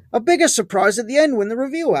a bigger surprise at the end when the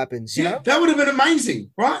reveal happens. You know? That would have been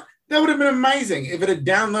amazing, right? That would have been amazing if it had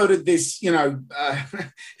downloaded this,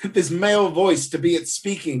 this male voice to be its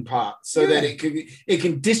speaking part, so that it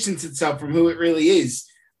can distance itself from who it really is.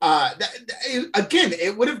 Again,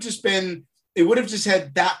 it would have just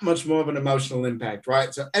had that much more of an emotional impact,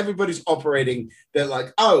 right? So everybody's operating that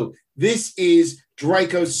like, oh, this is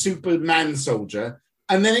Draco's Superman soldier.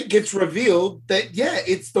 And then it gets revealed that,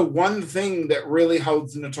 it's the one thing that really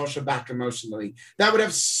holds Natasha back emotionally. That would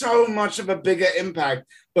have so much of a bigger impact.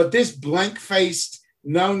 But this blank-faced,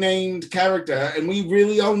 no-named character, and we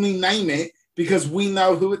really only name it because we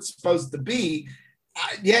know who it's supposed to be,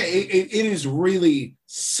 it is really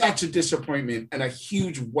such a disappointment and a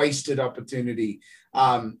huge wasted opportunity.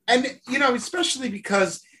 And, especially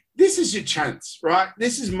because this is your chance, right?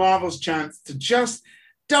 This is Marvel's chance to just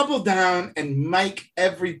double down and make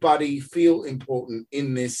everybody feel important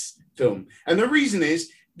in this film. And the reason is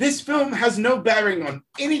this film has no bearing on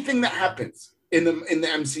anything that happens in the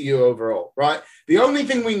MCU overall, right? The only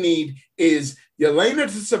thing we need is Yelena to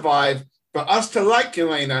survive, for us to like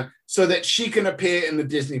Yelena, so that she can appear in the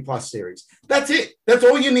Disney Plus series. That's it. That's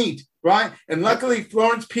all you need, right? And luckily,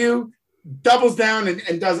 Florence Pugh doubles down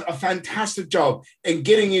and does a fantastic job in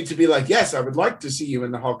getting you to be like, yes, I would like to see you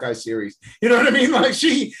in the Hawkeye series. You know what I mean? Like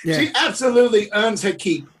she absolutely earns her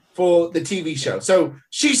keep for the TV show. So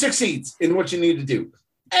she succeeds in what you need to do.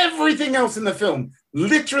 Everything else in the film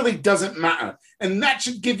literally doesn't matter. And that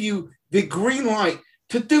should give you the green light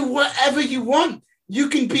to do whatever you want. You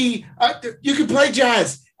can play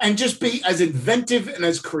jazz and just be as inventive and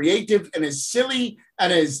as creative and as silly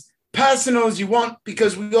and as personal as you want,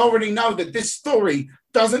 because we already know that this story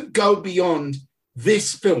doesn't go beyond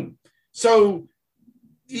this film. So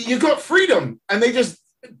you got freedom, and they just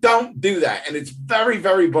don't do that. And it's very,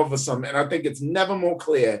 very bothersome. And I think it's never more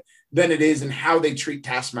clear than it is in how they treat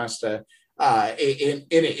Taskmaster in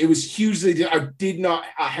it. It was hugely, I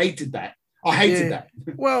hated that. I hated that.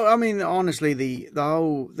 Well, I mean, honestly, the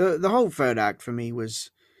whole third act for me was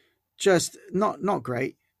just not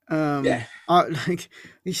great. Yeah. Like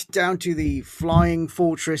it's down to the flying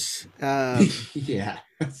fortress. Yeah.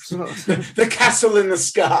 So, The castle in the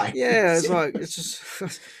sky. yeah, it's like it's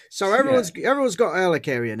just so everyone's got a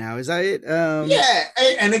helicarrier now. Is that it? Yeah,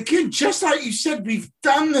 and again, just like you said, we've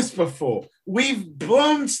done this before. We've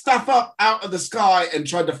blown stuff up out of the sky and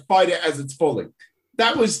tried to fight it as it's falling.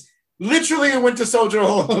 That was literally a Winter Soldier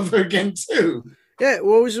all over again too. Yeah,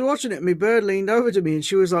 well, I was watching it. My bird leaned over to me and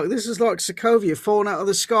she was like, "This is like Sokovia falling out of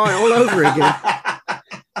the sky all over again."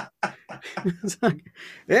 It's like,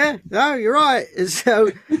 yeah, no, you're right.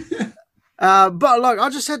 So, but like I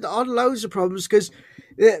just had loads of problems because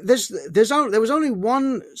there was only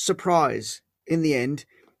one surprise in the end.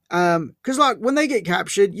 Because like when they get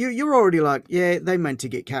captured, you're already like, yeah, they meant to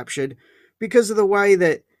get captured because of the way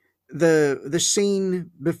that the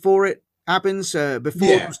scene before it happens.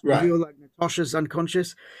 Before reveal, like Natasha's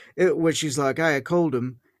unconscious, where she's like, "Hey, I called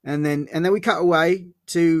him," and then we cut away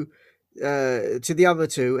to the other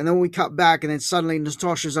two, and then we cut back, and then suddenly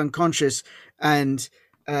Natasha's unconscious, and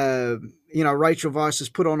Rachel Weisz has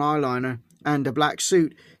put on eyeliner and a black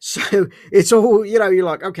suit, so it's all you're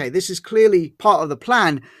like, okay, this is clearly part of the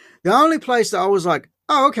plan. The only place that I was like,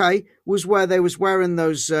 oh, okay, was where they was wearing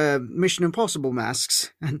those Mission Impossible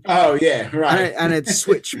masks. And, oh yeah, right. And it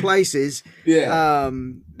switched places. Yeah.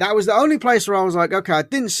 That was the only place where I was like, okay, I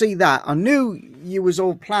didn't see that. I knew you was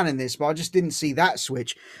all planning this, but I just didn't see that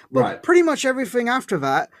switch. But pretty much everything after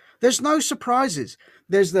that, there's no surprises.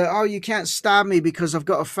 There's you can't stab me because I've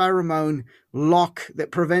got a pheromone lock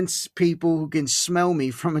that prevents people who can smell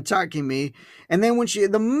me from attacking me. And then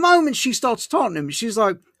the moment she starts taunting him, she's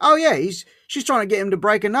like, oh yeah, she's trying to get him to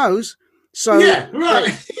break a nose. So yeah,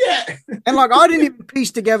 right, yeah. And like I didn't even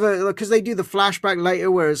piece together because they do the flashback later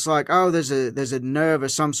where it's like, oh, there's a nerve or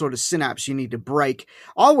some sort of synapse you need to break.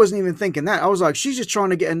 I wasn't even thinking that. I was like, she's just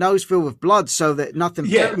trying to get a nose filled with blood so that nothing.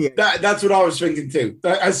 Yeah, that's what I was thinking too.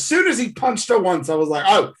 As soon as he punched her once, I was like,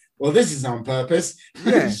 oh, well, this is on purpose.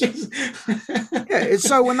 Yeah. Yeah.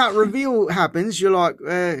 So when that reveal happens, you're like,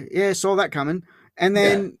 yeah, saw that coming. And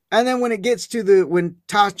then when it gets to when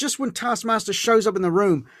Taskmaster shows up in the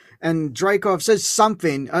room and Dreykov says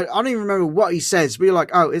something, I don't even remember what he says, but you're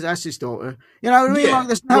like, oh, that's his daughter. You know what I mean?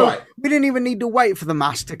 Yeah, like, we didn't even need to wait for the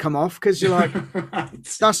mask to come off because you're like,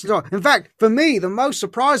 that's the daughter. In fact, for me, the most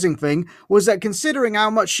surprising thing was that considering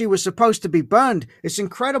how much she was supposed to be burned, it's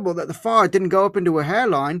incredible that the fire didn't go up into her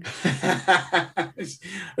hairline.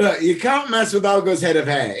 Look, you can't mess with Olga's head of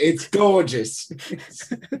hair. It's gorgeous.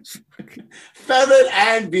 Feathered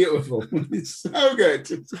and beautiful. It's so good.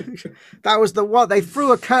 That was they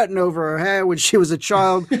threw a curtain over her hair when she was a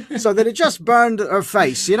child so that it just burned her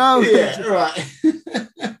face, Yeah, right.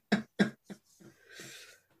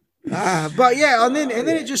 But yeah, and then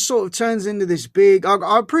it just sort of turns into this big.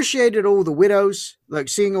 I appreciated all the widows, like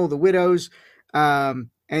seeing all the widows, and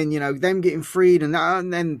them getting freed, and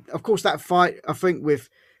then of course that fight I think with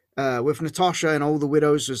Natasha and all the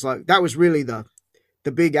widows was like that was really the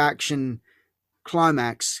big action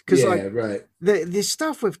climax because the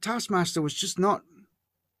stuff with Taskmaster was just not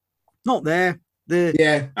there.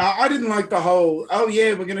 I didn't like the whole. Oh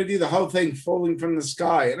yeah, we're gonna do the whole thing falling from the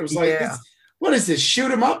sky, and it was like, what is this?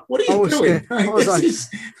 Shoot him up? What are you doing? I was like,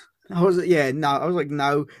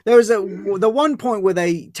 no. There was the one point where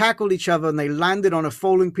they tackled each other and they landed on a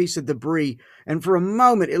falling piece of debris, and for a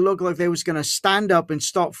moment it looked like they was going to stand up and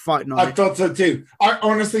stop fighting on it. I thought so too. I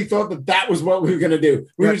honestly thought that was what we were going to do.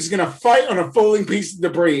 We were just going to fight on a falling piece of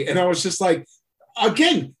debris, and I was just like,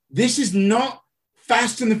 again, this is not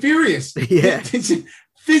Fast and the Furious. Yeah,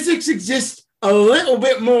 physics exists a little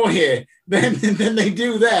bit more here than they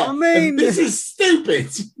do there. I mean, and this is stupid.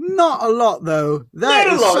 Not a lot, though. Not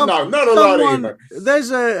a lot either.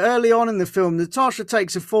 There's early on in the film, Natasha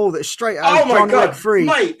takes a fall that's straight out of John Wick 3.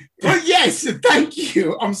 Mate, but yes, thank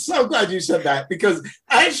you. I'm so glad you said that because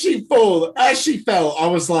as she fell, I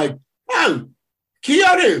was like, oh,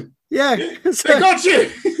 Keanu. Yeah. They got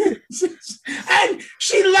you. And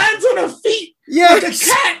she lands on her feet like a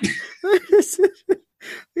cat.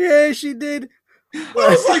 Yeah, she did. I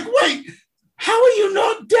was like, wait, how are you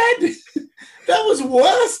not dead? That was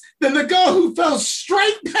worse than the girl who fell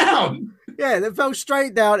straight down. Yeah, that fell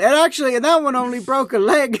straight down. And actually, that one only broke a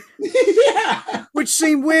leg. Yeah. Which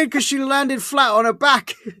seemed weird because she landed flat on her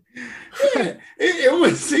back. Yeah, it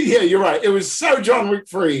was, yeah, you're right. It was so John Wick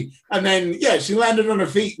 3. And then, yeah, she landed on her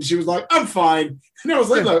feet and she was like, I'm fine. And I was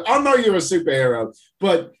like, look, I know you're a superhero,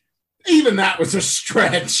 but even that was a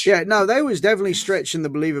stretch. Yeah, no, they was definitely stretching the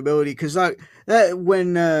believability because like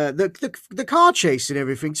when the car chase and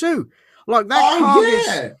everything too. Like that car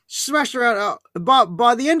gets smashed around. But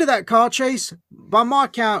by the end of that car chase, by my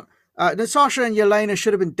count, Natasha and Yelena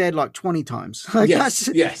should have been dead like 20 times. Like,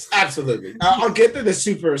 yes, absolutely. I'll get that they're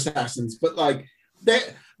super assassins, but like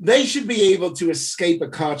they should be able to escape a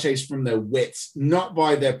car chase from their wits, not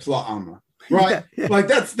by their plot armor. Right? Yeah. Like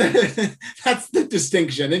that's the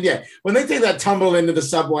distinction. And yeah, when they take that tumble into the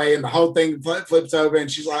subway and the whole thing flips over and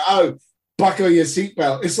she's like, oh, buckle your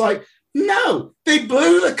seatbelt. It's like, no, they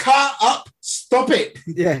blew the car up. Stop it.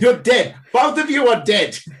 Yeah. You're dead. Both of you are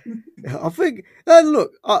dead. I think, and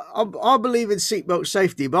look, I believe in seatbelt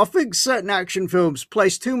safety, but I think certain action films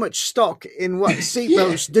place too much stock in what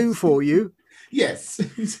seatbelts do for you. Yes.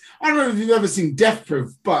 I don't know if you've ever seen Death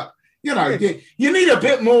Proof, but you know, you need a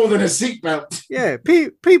bit more than a seatbelt. Yeah,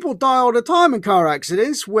 people die all the time in car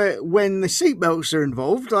accidents when the seatbelts are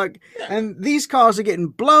involved. And these cars are getting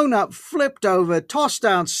blown up, flipped over, tossed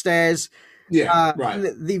downstairs. Yeah,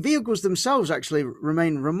 right. The vehicles themselves actually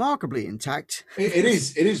remain remarkably intact. It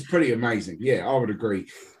is pretty amazing. Yeah, I would agree.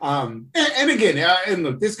 And again, and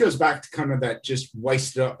look, this goes back to kind of that just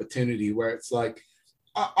wasted opportunity where it's like,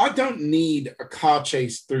 I don't need a car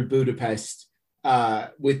chase through Budapest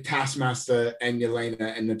with Taskmaster and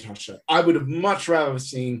Yelena and Natasha. I would have much rather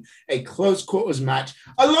seen a close quarters match,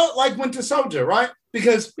 a lot like Winter Soldier, right?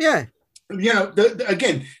 Because you know,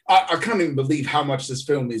 again, I can't even believe how much this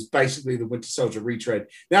film is basically the Winter Soldier retread.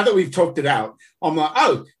 Now that we've talked it out, I'm like,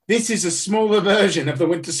 oh, this is a smaller version of the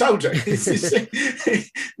Winter Soldier. This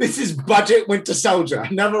is budget Winter Soldier. I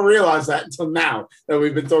never realized that until now that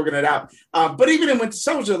we've been talking it out. But even in Winter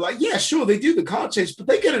Soldier, like, yeah, sure, they do the car chase, but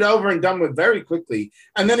they get it over and done with very quickly.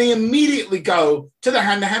 And then they immediately go to the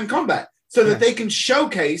hand-to-hand combat so that they can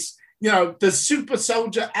showcase, you know, the super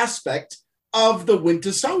soldier aspect of the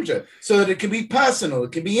Winter Soldier, so that it can be personal,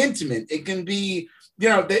 it can be intimate, it can be, you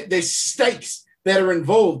know, there's stakes that are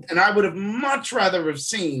involved. And I would have much rather have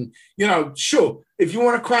seen, you know, sure, if you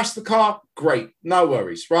want to crash the car, great, no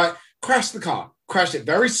worries, right? Crash the car, crash it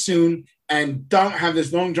very soon, and don't have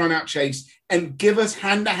this long drawn out chase, and give us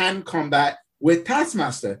hand-to-hand combat with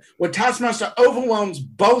Taskmaster, where Taskmaster overwhelms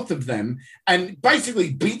both of them and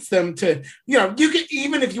basically beats them to, you know, you can,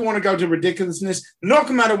 even if you want to go to ridiculousness, knock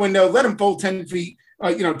them out a window, let them fall 10 feet,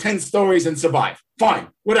 10 stories and survive. Fine,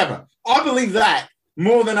 whatever. I believe that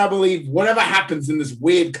more than I believe whatever happens in this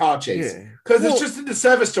weird car chase. Because it's just a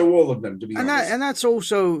disservice to all of them, to be honest. And that's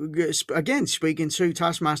also, again, speaking to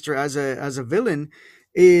Taskmaster as a villain,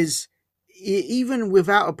 is even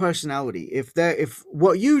without a personality, if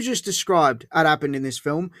what you just described had happened in this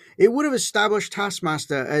film, it would have established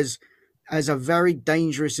Taskmaster as a very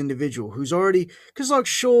dangerous individual who's already, because like,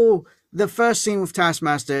 sure, the first scene with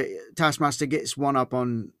Taskmaster gets one up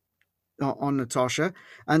on Natasha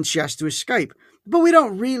and she has to escape, but we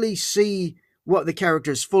don't really see what the character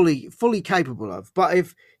is fully capable of. But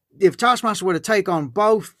if Taskmaster were to take on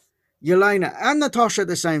both Yelena and Natasha at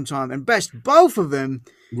the same time and best both of them,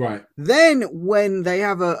 right, then when they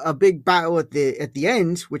have a big battle at the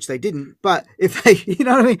end, which they didn't, but if they, you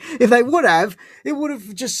know what I mean, if they would have, it would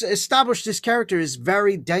have just established this character as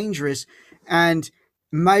very dangerous, and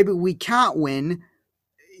maybe we can't win,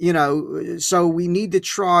 you know, so we need to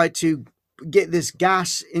try to get this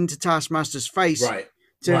gas into Taskmaster's face, right,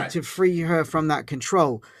 to free her from that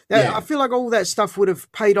control. I feel like all that stuff would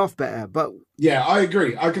have paid off better. But yeah, I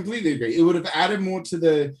agree. I completely agree. It would have added more to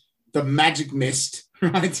the magic mist,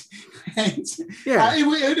 right? And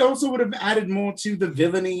it also would have added more to the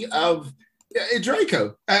villainy of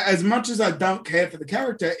Draco. As much as I don't care for the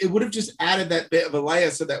character, it would have just added that bit of a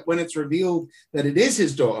layer so that when it's revealed that it is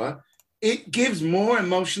his daughter, it gives more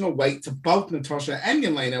emotional weight to both Natasha and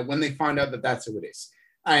Yelena when they find out that that's who it is.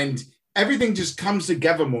 And everything just comes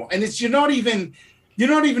together more. And you're not even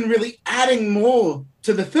really adding more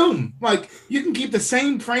to the film. Like, you can keep the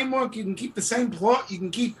same framework, you can keep the same plot, you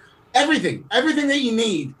can keep everything that you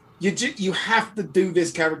need. You have to do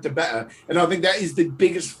this character better. And I think that is the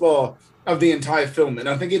biggest flaw of the entire film. And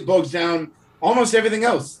I think it bogs down almost everything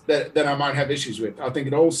else that I might have issues with. I think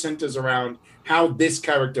it all centers around how this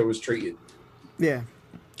character was treated. Yeah,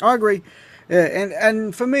 I agree.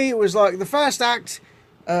 And for me, it was like the first act,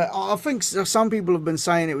 I think some people have been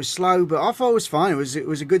saying it was slow, but I thought it was fine. It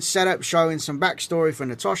was a good setup, showing some backstory for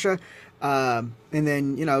Natasha, and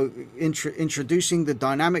then, you know, introducing the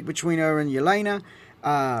dynamic between her and Yelena.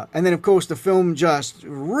 And then, of course, the film just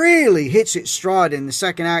really hits its stride in the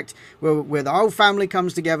second act, where the whole family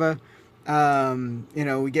comes together. You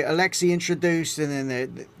know, we get Alexei introduced, and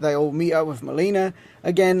then they all meet up with Melina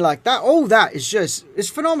again. Like that, all that is it's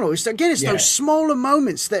phenomenal. It's those smaller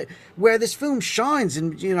moments where this film shines,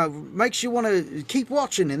 and, you know, makes you want to keep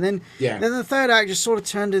watching. And then the third act just sort of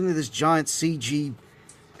turned into this giant CG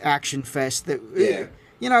action fest that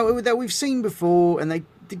you know, that we've seen before, and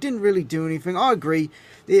they didn't really do anything. I agree.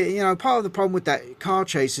 Part of the problem with that car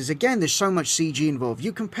chase is, again, there's so much CG involved.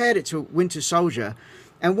 You compared it to Winter Soldier,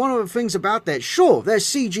 and one of the things about that, sure, there's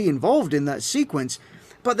CG involved in that sequence,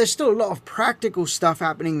 but there's still a lot of practical stuff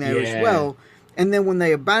happening there as well. And then when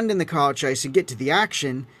they abandon the car chase and get to the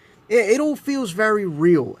action, it all feels very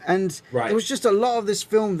real. And there was just a lot of this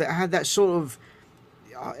film that had that sort of,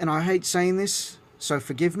 and I hate saying this, so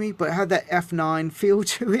forgive me, but it had that F9 feel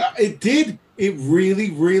to it. It did. It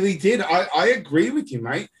really, really did. I agree with you,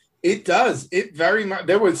 mate. It does. It very much.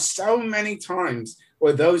 There were so many times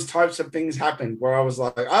where those types of things happened where I was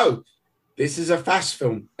like, oh, this is a fast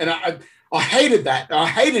film. And I hated that. I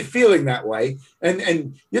hated feeling that way.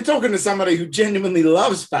 And you're talking to somebody who genuinely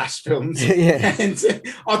loves fast films. Yeah. And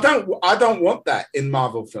I don't want that in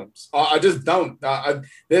Marvel films. I just don't.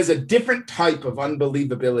 There's a different type of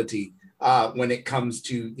unbelievability when it comes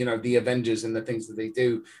to, the Avengers and the things that they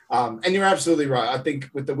do. And you're absolutely right. I think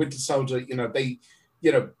with the Winter Soldier,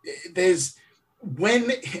 there's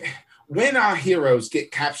when our heroes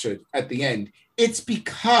get captured at the end, it's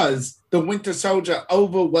because the Winter Soldier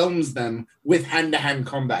overwhelms them with hand-to-hand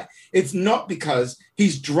combat. It's not because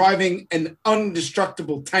he's driving an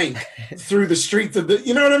indestructible tank through the streets of the,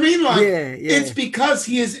 you know what I mean? Like, it's because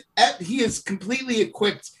he is completely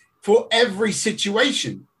equipped for every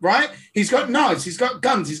situation, right? He's got knives, he's got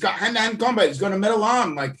guns, he's got hand-to-hand combat, he's got a metal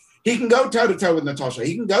arm. Like, he can go toe-to-toe with Natasha.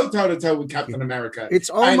 He can go toe-to-toe with Captain America.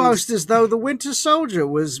 It's almost as though the Winter Soldier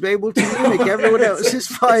was able to mimic everyone else's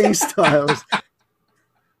fighting styles.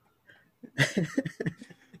 It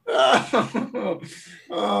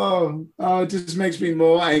just makes me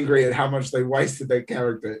more angry at how much they wasted their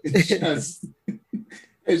character. It's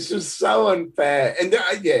just so unfair. And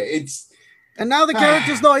and now the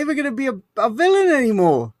character's not even going to be a villain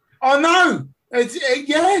anymore. Oh no!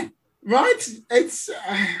 Right? It's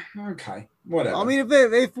okay. Whatever. I mean,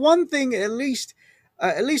 if one thing, at least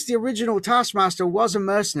the original Taskmaster was a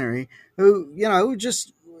mercenary who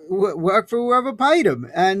just worked for whoever paid him,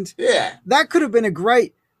 and that could have been a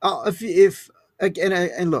great. If again,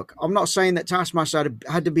 and look, I'm not saying that Taskmaster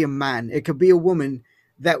had to be a man. It could be a woman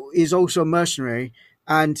that is also a mercenary,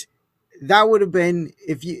 and that would have been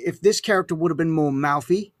if this character would have been more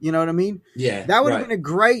mouthy. You know what I mean? Yeah, that would have been a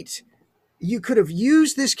great. You could have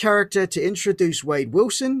used this character to introduce Wade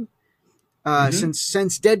Wilson,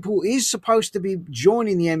 since Deadpool is supposed to be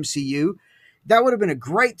joining the MCU. That would have been a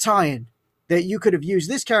great tie-in that you could have used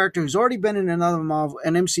this character who's already been in an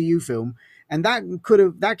MCU film, and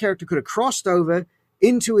that character could have crossed over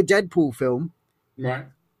into a Deadpool film. Right.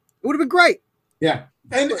 It would have been great. Yeah.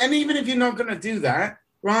 And even if you're not going to do that,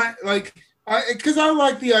 right? Like, because I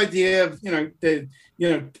like the idea of,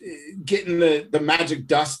 getting the magic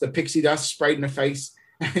dust, the pixie dust sprayed in the face.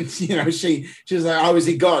 And, she's like, oh, is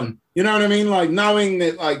he gone? You know what I mean? Like, knowing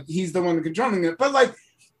that, like, he's the one controlling it. But, like,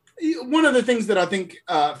 one of the things that I think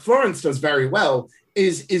Florence does very well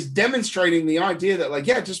is demonstrating the idea that, like,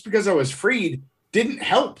 just because I was freed didn't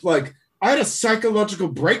help. Like, I had a psychological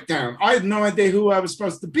breakdown. I had no idea who I was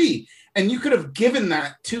supposed to be. And you could have given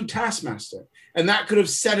that to Taskmaster. And that could have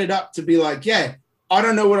set it up to be like, I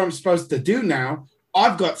don't know what I'm supposed to do now.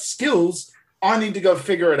 I've got skills. I need to go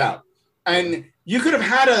figure it out. And you could have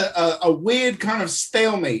had a weird kind of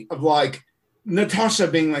stalemate of like Natasha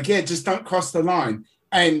being like, just don't cross the line.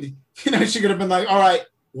 And, she could have been like, all right,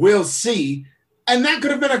 we'll see. And that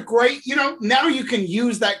could have been a great, now you can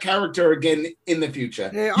use that character again in the future.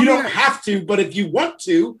 Yeah, you don't have to, but if you want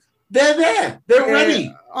to, they're there. They're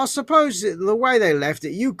ready. I suppose the way they left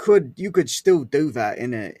it, you could still do that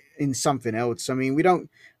in something else. I mean,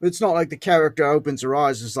 it's not like the character opens her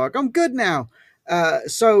eyes and is like, I'm good now. Right. But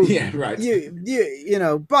it's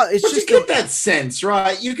just you get that sense,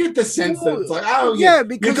 right? You get the sense that it's like,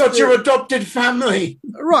 because you got your adopted family.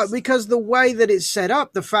 Right, because the way that it's set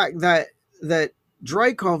up, the fact that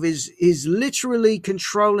Dreykov is literally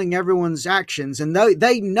controlling everyone's actions, and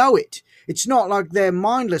they know it. It's not like they're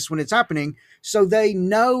mindless when it's happening, so they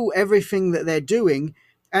know everything that they're doing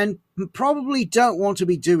and probably don't want to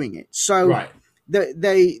be doing it. So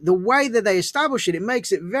the way that they establish it, it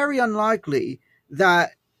makes it very unlikely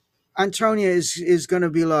that Antonia is going to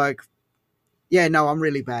be like, I'm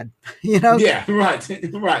really bad. Yeah, right.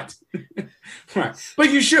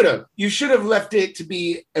 But you should have left it to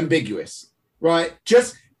be ambiguous, right?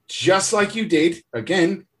 Just like you did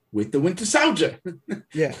again with the Winter Soldier.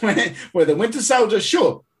 Yeah. Where the Winter Soldier,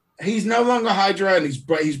 sure, he's no longer Hydra, and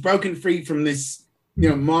he's broken free from this,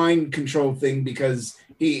 mind control thing because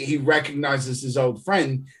he recognizes his old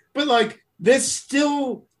friend. But like, there's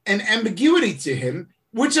still an ambiguity to him,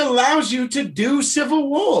 which allows you to do Civil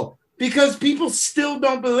War. because people still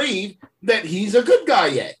don't believe that he's a good guy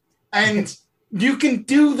yet. And you can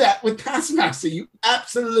do that with Taskmaster. You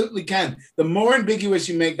absolutely can. The more ambiguous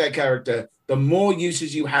you make that character, the more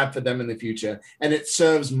uses you have for them in the future. And it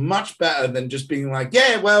serves much better than just being like,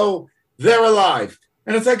 yeah, well, they're alive.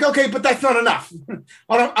 And it's like, okay, but that's not enough.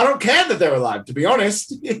 I don't care that they're alive, to be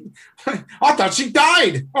honest. I thought she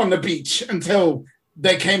died on the beach until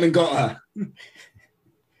they came and got her.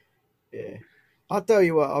 Yeah. I'll tell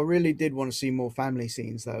you what, I really did want to see more family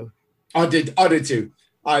scenes, though. I did too.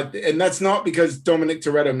 And that's not because Dominic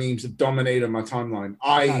Toretto memes have dominated my timeline.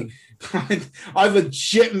 I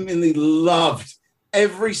legitimately loved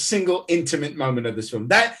every single intimate moment of this film.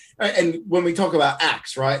 That, and when we talk about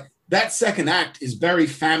acts, right? That second act is very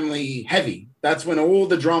family heavy. That's when all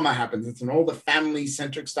the drama happens. It's when all the family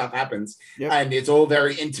centric stuff happens. Yep. And it's all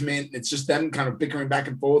very intimate. It's just them kind of bickering back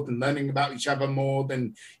and forth and learning about each other more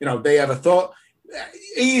than, they ever thought.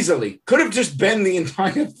 Easily could have just been the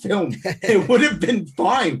entire film. It would have been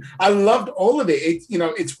fine. I loved all of it.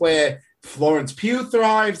 It's where Florence Pugh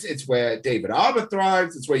thrives. It's where David Harbour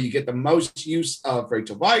thrives. It's where you get the most use of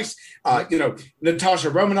Rachel Weisz. Natasha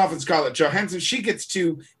Romanoff and Scarlett Johansson. She gets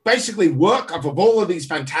to basically work off of all of these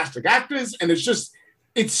fantastic actors, and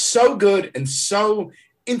it's so good and so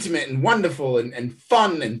intimate and wonderful and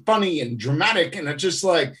fun and funny and dramatic. And it's just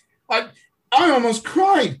like I almost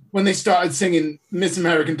cried when they started singing Miss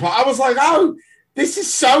American Pie. I was like, oh, this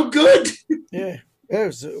is so good. Yeah, there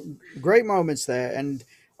was great moments there. And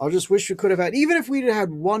I just wish we could have had, even if we'd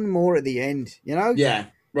had one more at the end, Yeah,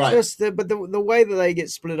 right. But the way that they get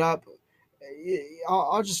split up,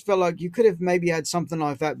 I just felt like you could have maybe had something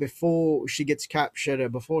like that before she gets captured or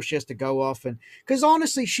before she has to go off. And because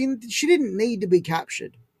honestly, she didn't need to be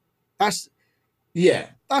captured. That's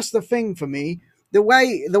the thing for me. The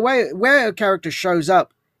way where a character shows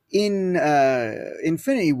up in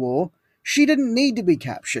Infinity War, she didn't need to be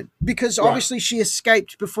captured because obviously she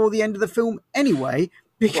escaped before the end of the film anyway.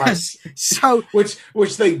 Because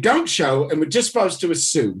which they don't show, and we're just supposed to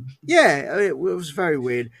assume. Yeah, it was very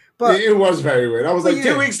weird. But it was very weird. I was like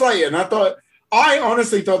 2 weeks later, and I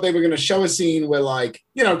honestly thought they were going to show a scene where,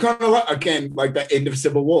 kind of like the end of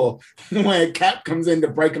Civil War, where Cap comes in to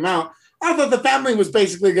break him out. I thought the family was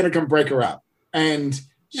basically going to come break her out. And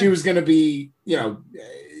she was going to be,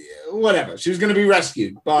 whatever. She was going to be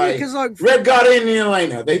rescued by Red Guardian and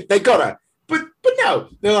Elena. They got her. But no,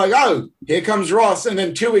 they're like, oh, here comes Ross. And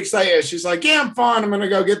then 2 weeks later, she's like, yeah, I'm fine. I'm going to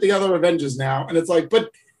go get the other Avengers now. And it's like, but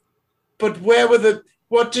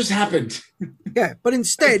what just happened? Yeah, but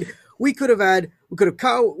instead, we could have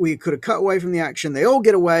cut away from the action. They all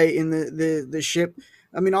get away in the ship.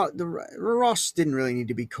 I mean, the Ross didn't really need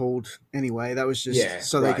to be called anyway. That was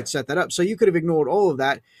just they could set that up. So you could have ignored all of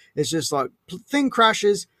that. It's just like thing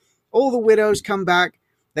crashes, all the widows come back,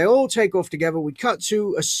 they all take off together. We cut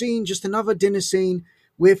to a scene, just another dinner scene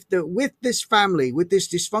with this family, with this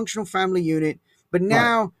dysfunctional family unit. But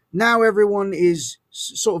now everyone is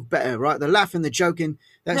sort of better, right? They're laughing, they're joking,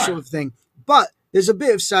 that sort of thing. But there's a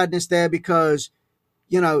bit of sadness there because,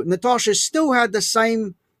 Natasha still had the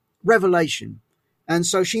same revelation. And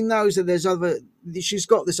so she knows that she's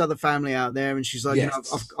got this other family out there, and she's like,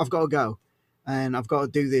 I've got to go, and I've got to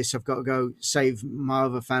do this. I've got to go save my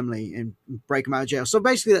other family and break them out of jail. So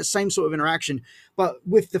basically, that same sort of interaction, but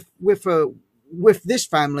with this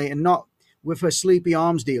family and not with her sleepy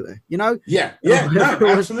arms dealer. Yeah, no,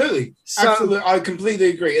 absolutely, absolutely. I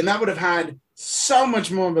completely agree, and that would have had so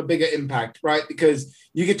much more of a bigger impact, right? Because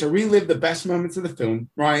you get to relive the best moments of the film,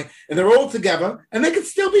 right? And they're all together, and they could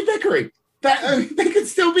still be bickering. They could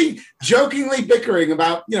still be jokingly bickering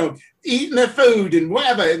about, eating their food and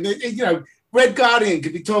whatever. And, Red Guardian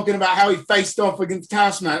could be talking about how he faced off against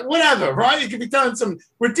Taskmaster, whatever, right? He could be telling some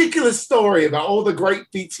ridiculous story about all the great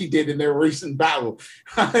feats he did in their recent battle.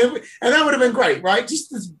 And that would have been great, right?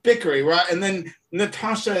 Just this bickering, right? And then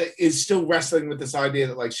Natasha is still wrestling with this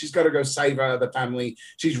idea that, she's got to go save her, the family.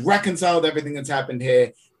 She's reconciled everything that's happened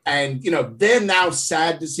here. And, they're now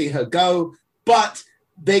sad to see her go, but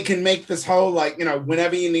they can make this whole,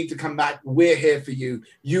 whenever you need to come back, we're here for you.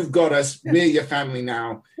 You've got us. Yeah. We're your family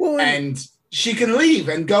now. Well, and she can leave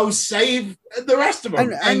and go save the rest of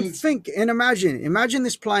them. And think and imagine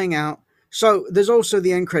this playing out. So there's also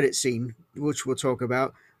the end credit scene, which we'll talk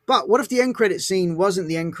about. But what if the end credit scene wasn't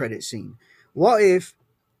the end credit scene? What if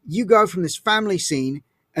you go from this family scene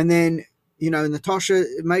and then, Natasha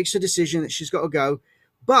makes a decision that she's got to go,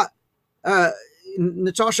 but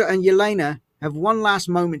Natasha and Yelena have one last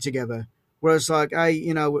moment together where it's like,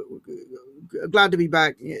 hey, glad to be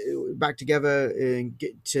back together and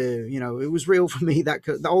get to, it was real for me, that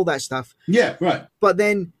all that stuff. Yeah, right. But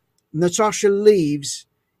then Natasha leaves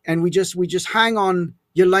and we just hang on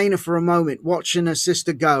Yelena for a moment, watching her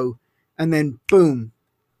sister go, and then boom,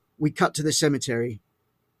 we cut to the cemetery,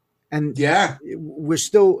 and Yeah. we're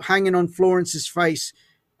still hanging on Florence's face,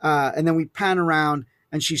 and then we pan around,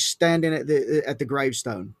 and she's standing at the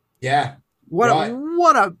gravestone. Yeah. What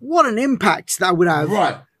an impact that would have.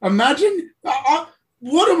 Right. Imagine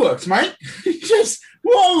what works, mate. Just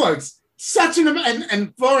what works. Such an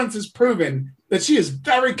and Florence has proven that she is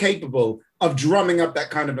very capable of drumming up that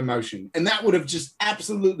kind of emotion, and that would have just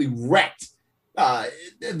absolutely wrecked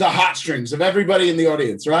the heartstrings of everybody in the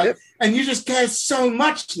audience, right? Yep. And you just care so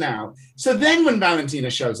much now. So then when Valentina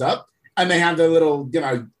shows up and they have their little,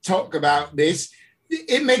 talk about this,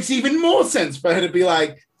 it makes even more sense for her to be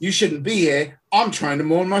like, you shouldn't be here. I'm trying to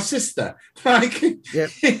mourn my sister. Like, Yep.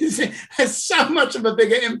 It has so much of a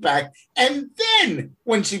bigger impact. And then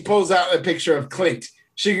when she pulls out a picture of Clint,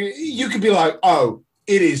 you could be like, oh,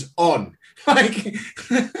 it is on. Like,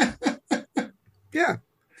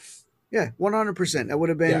 Yeah, 100%. That would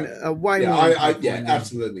have been a way more.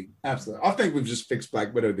 Absolutely. I think we've just fixed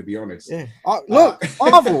Black Widow, to be honest. Yeah. Look,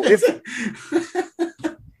 Marvel, if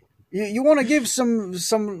you want to give some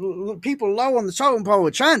people low on the totem pole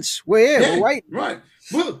a chance, we're here. Yeah, we'll wait. Right.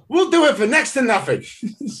 We'll do it for next to nothing.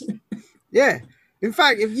 Yeah. In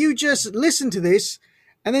fact, if you just listen to this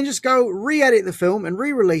and then just go re-edit the film and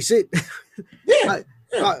re-release it. Yeah.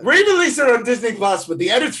 Re-release it on Disney Plus with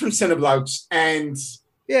the edits from Cineblokes and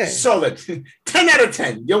solid. 10 out of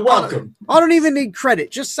 10. You're welcome. I don't even need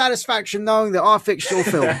credit. Just satisfaction knowing that I fixed your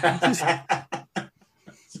film.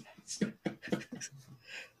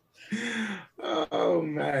 Oh,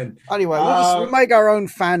 man. Anyway, we'll make our own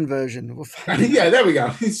fan version. Yeah, there we go.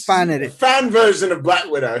 Fan edit. Fan version of Black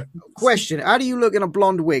Widow. Question. How do you look in a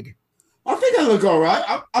blonde wig? I think I look all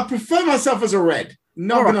right. I prefer myself as a red.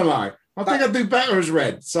 Not going to lie. I think I do better as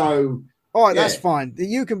red. So, all right, that's fine.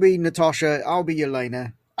 You can be Natasha. I'll be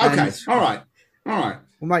Yelena. Okay. All right.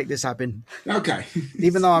 We'll make this happen. Okay.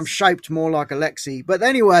 Even though I'm shaped more like Alexi. But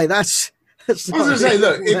anyway, that's I was going to say,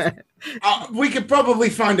 look, we could probably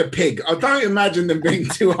find a pig. I don't imagine them being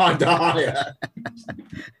too hard to hire.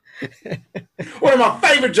 One of my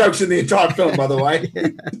favorite jokes in the entire film, by the way.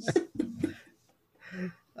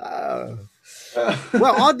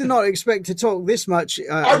 Well, I did not expect to talk this much.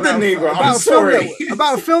 I didn't either. I'm sorry.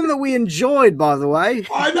 About a film that we enjoyed, by the way.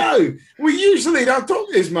 I know. We usually don't talk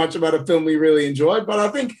this much about a film we really enjoyed, but I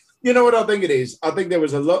think, you know what I think it is? I think there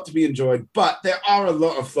was a lot to be enjoyed, but there are a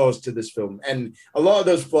lot of flaws to this film, and a lot of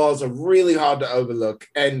those flaws are really hard to overlook,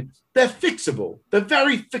 and they're fixable. They're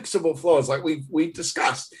very fixable flaws, like we've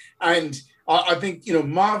discussed. And I think,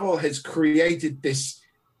 Marvel has created this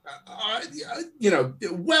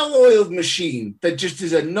well-oiled machine that just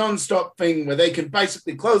is a non-stop thing where they can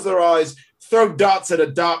basically close their eyes, throw darts at a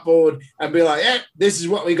dartboard and be like, this is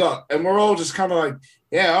what we got. And we're all just kind of like,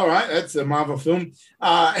 yeah, all right, that's a Marvel film.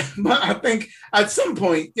 But I think at some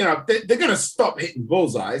point, they're going to stop hitting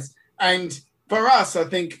bullseyes. And for us, I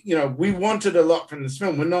think, we wanted a lot from this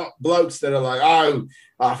film. We're not blokes that are like, oh,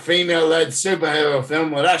 a female-led superhero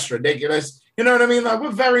film, well, that's ridiculous. You know what I mean? Like,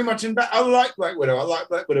 we're very much in. I like Black Widow. I like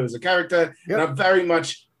Black Widow as a character, and I very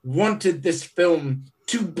much wanted this film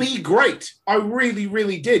to be great. I really,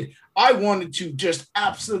 really did. I wanted to just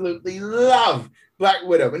absolutely love Black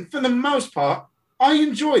Widow, and for the most part, I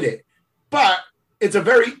enjoyed it. But it's a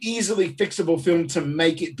very easily fixable film to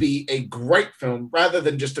make it be a great film rather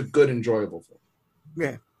than just a good, enjoyable film.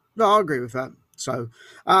 Yeah, no, I agree with that. So,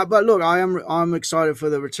 but look, I'm excited for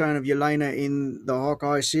the return of Yelena in the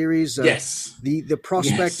Hawkeye series. Yes, the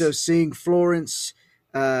prospect of seeing Florence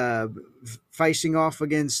facing off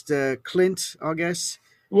against Clint, I guess.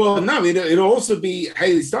 Well, no, it'll also be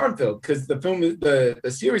Haley Steinfeld because the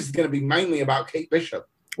series is going to be mainly about Kate Bishop.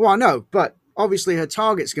 Well, I know, but obviously her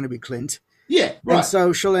target's going to be Clint. Yeah, right. And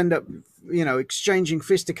so she'll end up, exchanging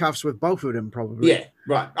fisticuffs with both of them, probably. Yeah,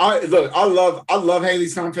 right. I love Haley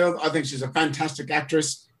Steinfeld. I think she's a fantastic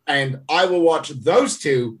actress, and I will watch those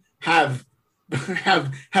two have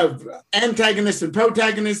antagonist and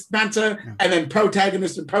protagonist banter, and then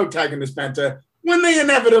protagonist and protagonist banter when they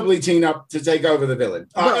inevitably team up to take over the villain.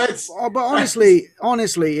 But honestly,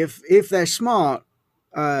 if they're smart,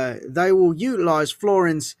 they will utilize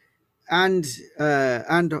Florence and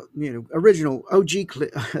original OG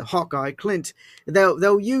Hawkeye Clint.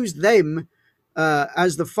 They'll use them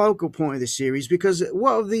as the focal point of the series, because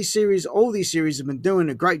all these series have been doing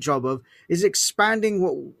a great job of is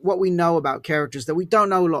expanding what we know about characters that we don't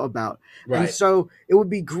know a lot about. Right. And so it would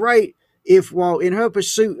be great if, while in her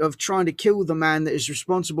pursuit of trying to kill the man that is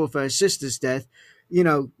responsible for her sister's death,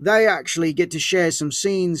 they actually get to share some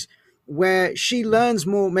scenes where she learns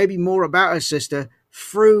maybe more about her sister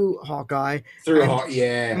through Hawkeye, Through and hot,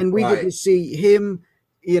 yeah, we get to right, see him,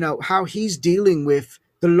 how he's dealing with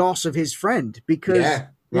the loss of his friend because yeah,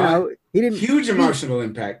 right. he didn't Huge he emotional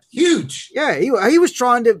impact, huge. yeah he was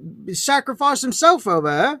trying to sacrifice himself over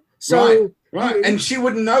her, Right, so right. And she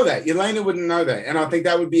wouldn't know that. Elena wouldn't know that. And I think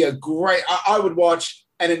that would be a great. I would watch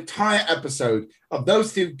an entire episode of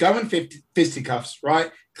those two going fisticuffs,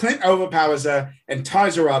 right? Clint overpowers her and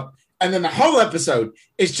ties her up. And then the whole episode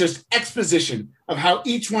is just exposition of how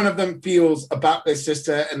each one of them feels about their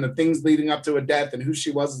sister and the things leading up to her death and who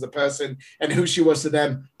she was as a person and who she was to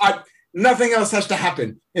them. Nothing else has to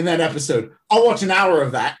happen in that episode. I'll watch an hour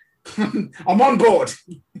of that. I'm on board.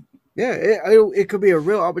 yeah, it could be a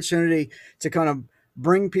real opportunity to kind of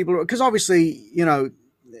bring people, because obviously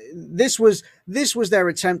this was their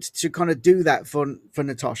attempt to kind of do that for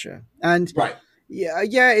Natasha, and Right.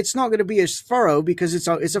 yeah, it's not going to be as thorough because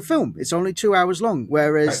it's a film. It's only 2 hours long,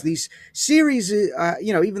 whereas Right. these series,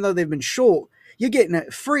 even though they've been short, you're getting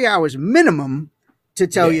 3 hours minimum to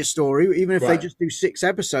tell your story, even if they just do 6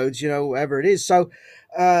 episodes, whatever it is. So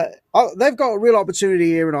they've got a real opportunity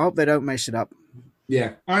here, and I hope they don't mess it up.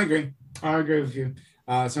 Yeah, I agree. I agree with you.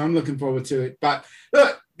 So I'm looking forward to it. But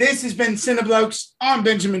look, this has been Cineblokes. I'm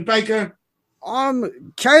Benjamin Baker. I'm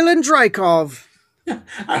Kalen Drakov.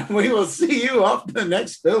 And we will see you after the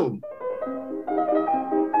next film.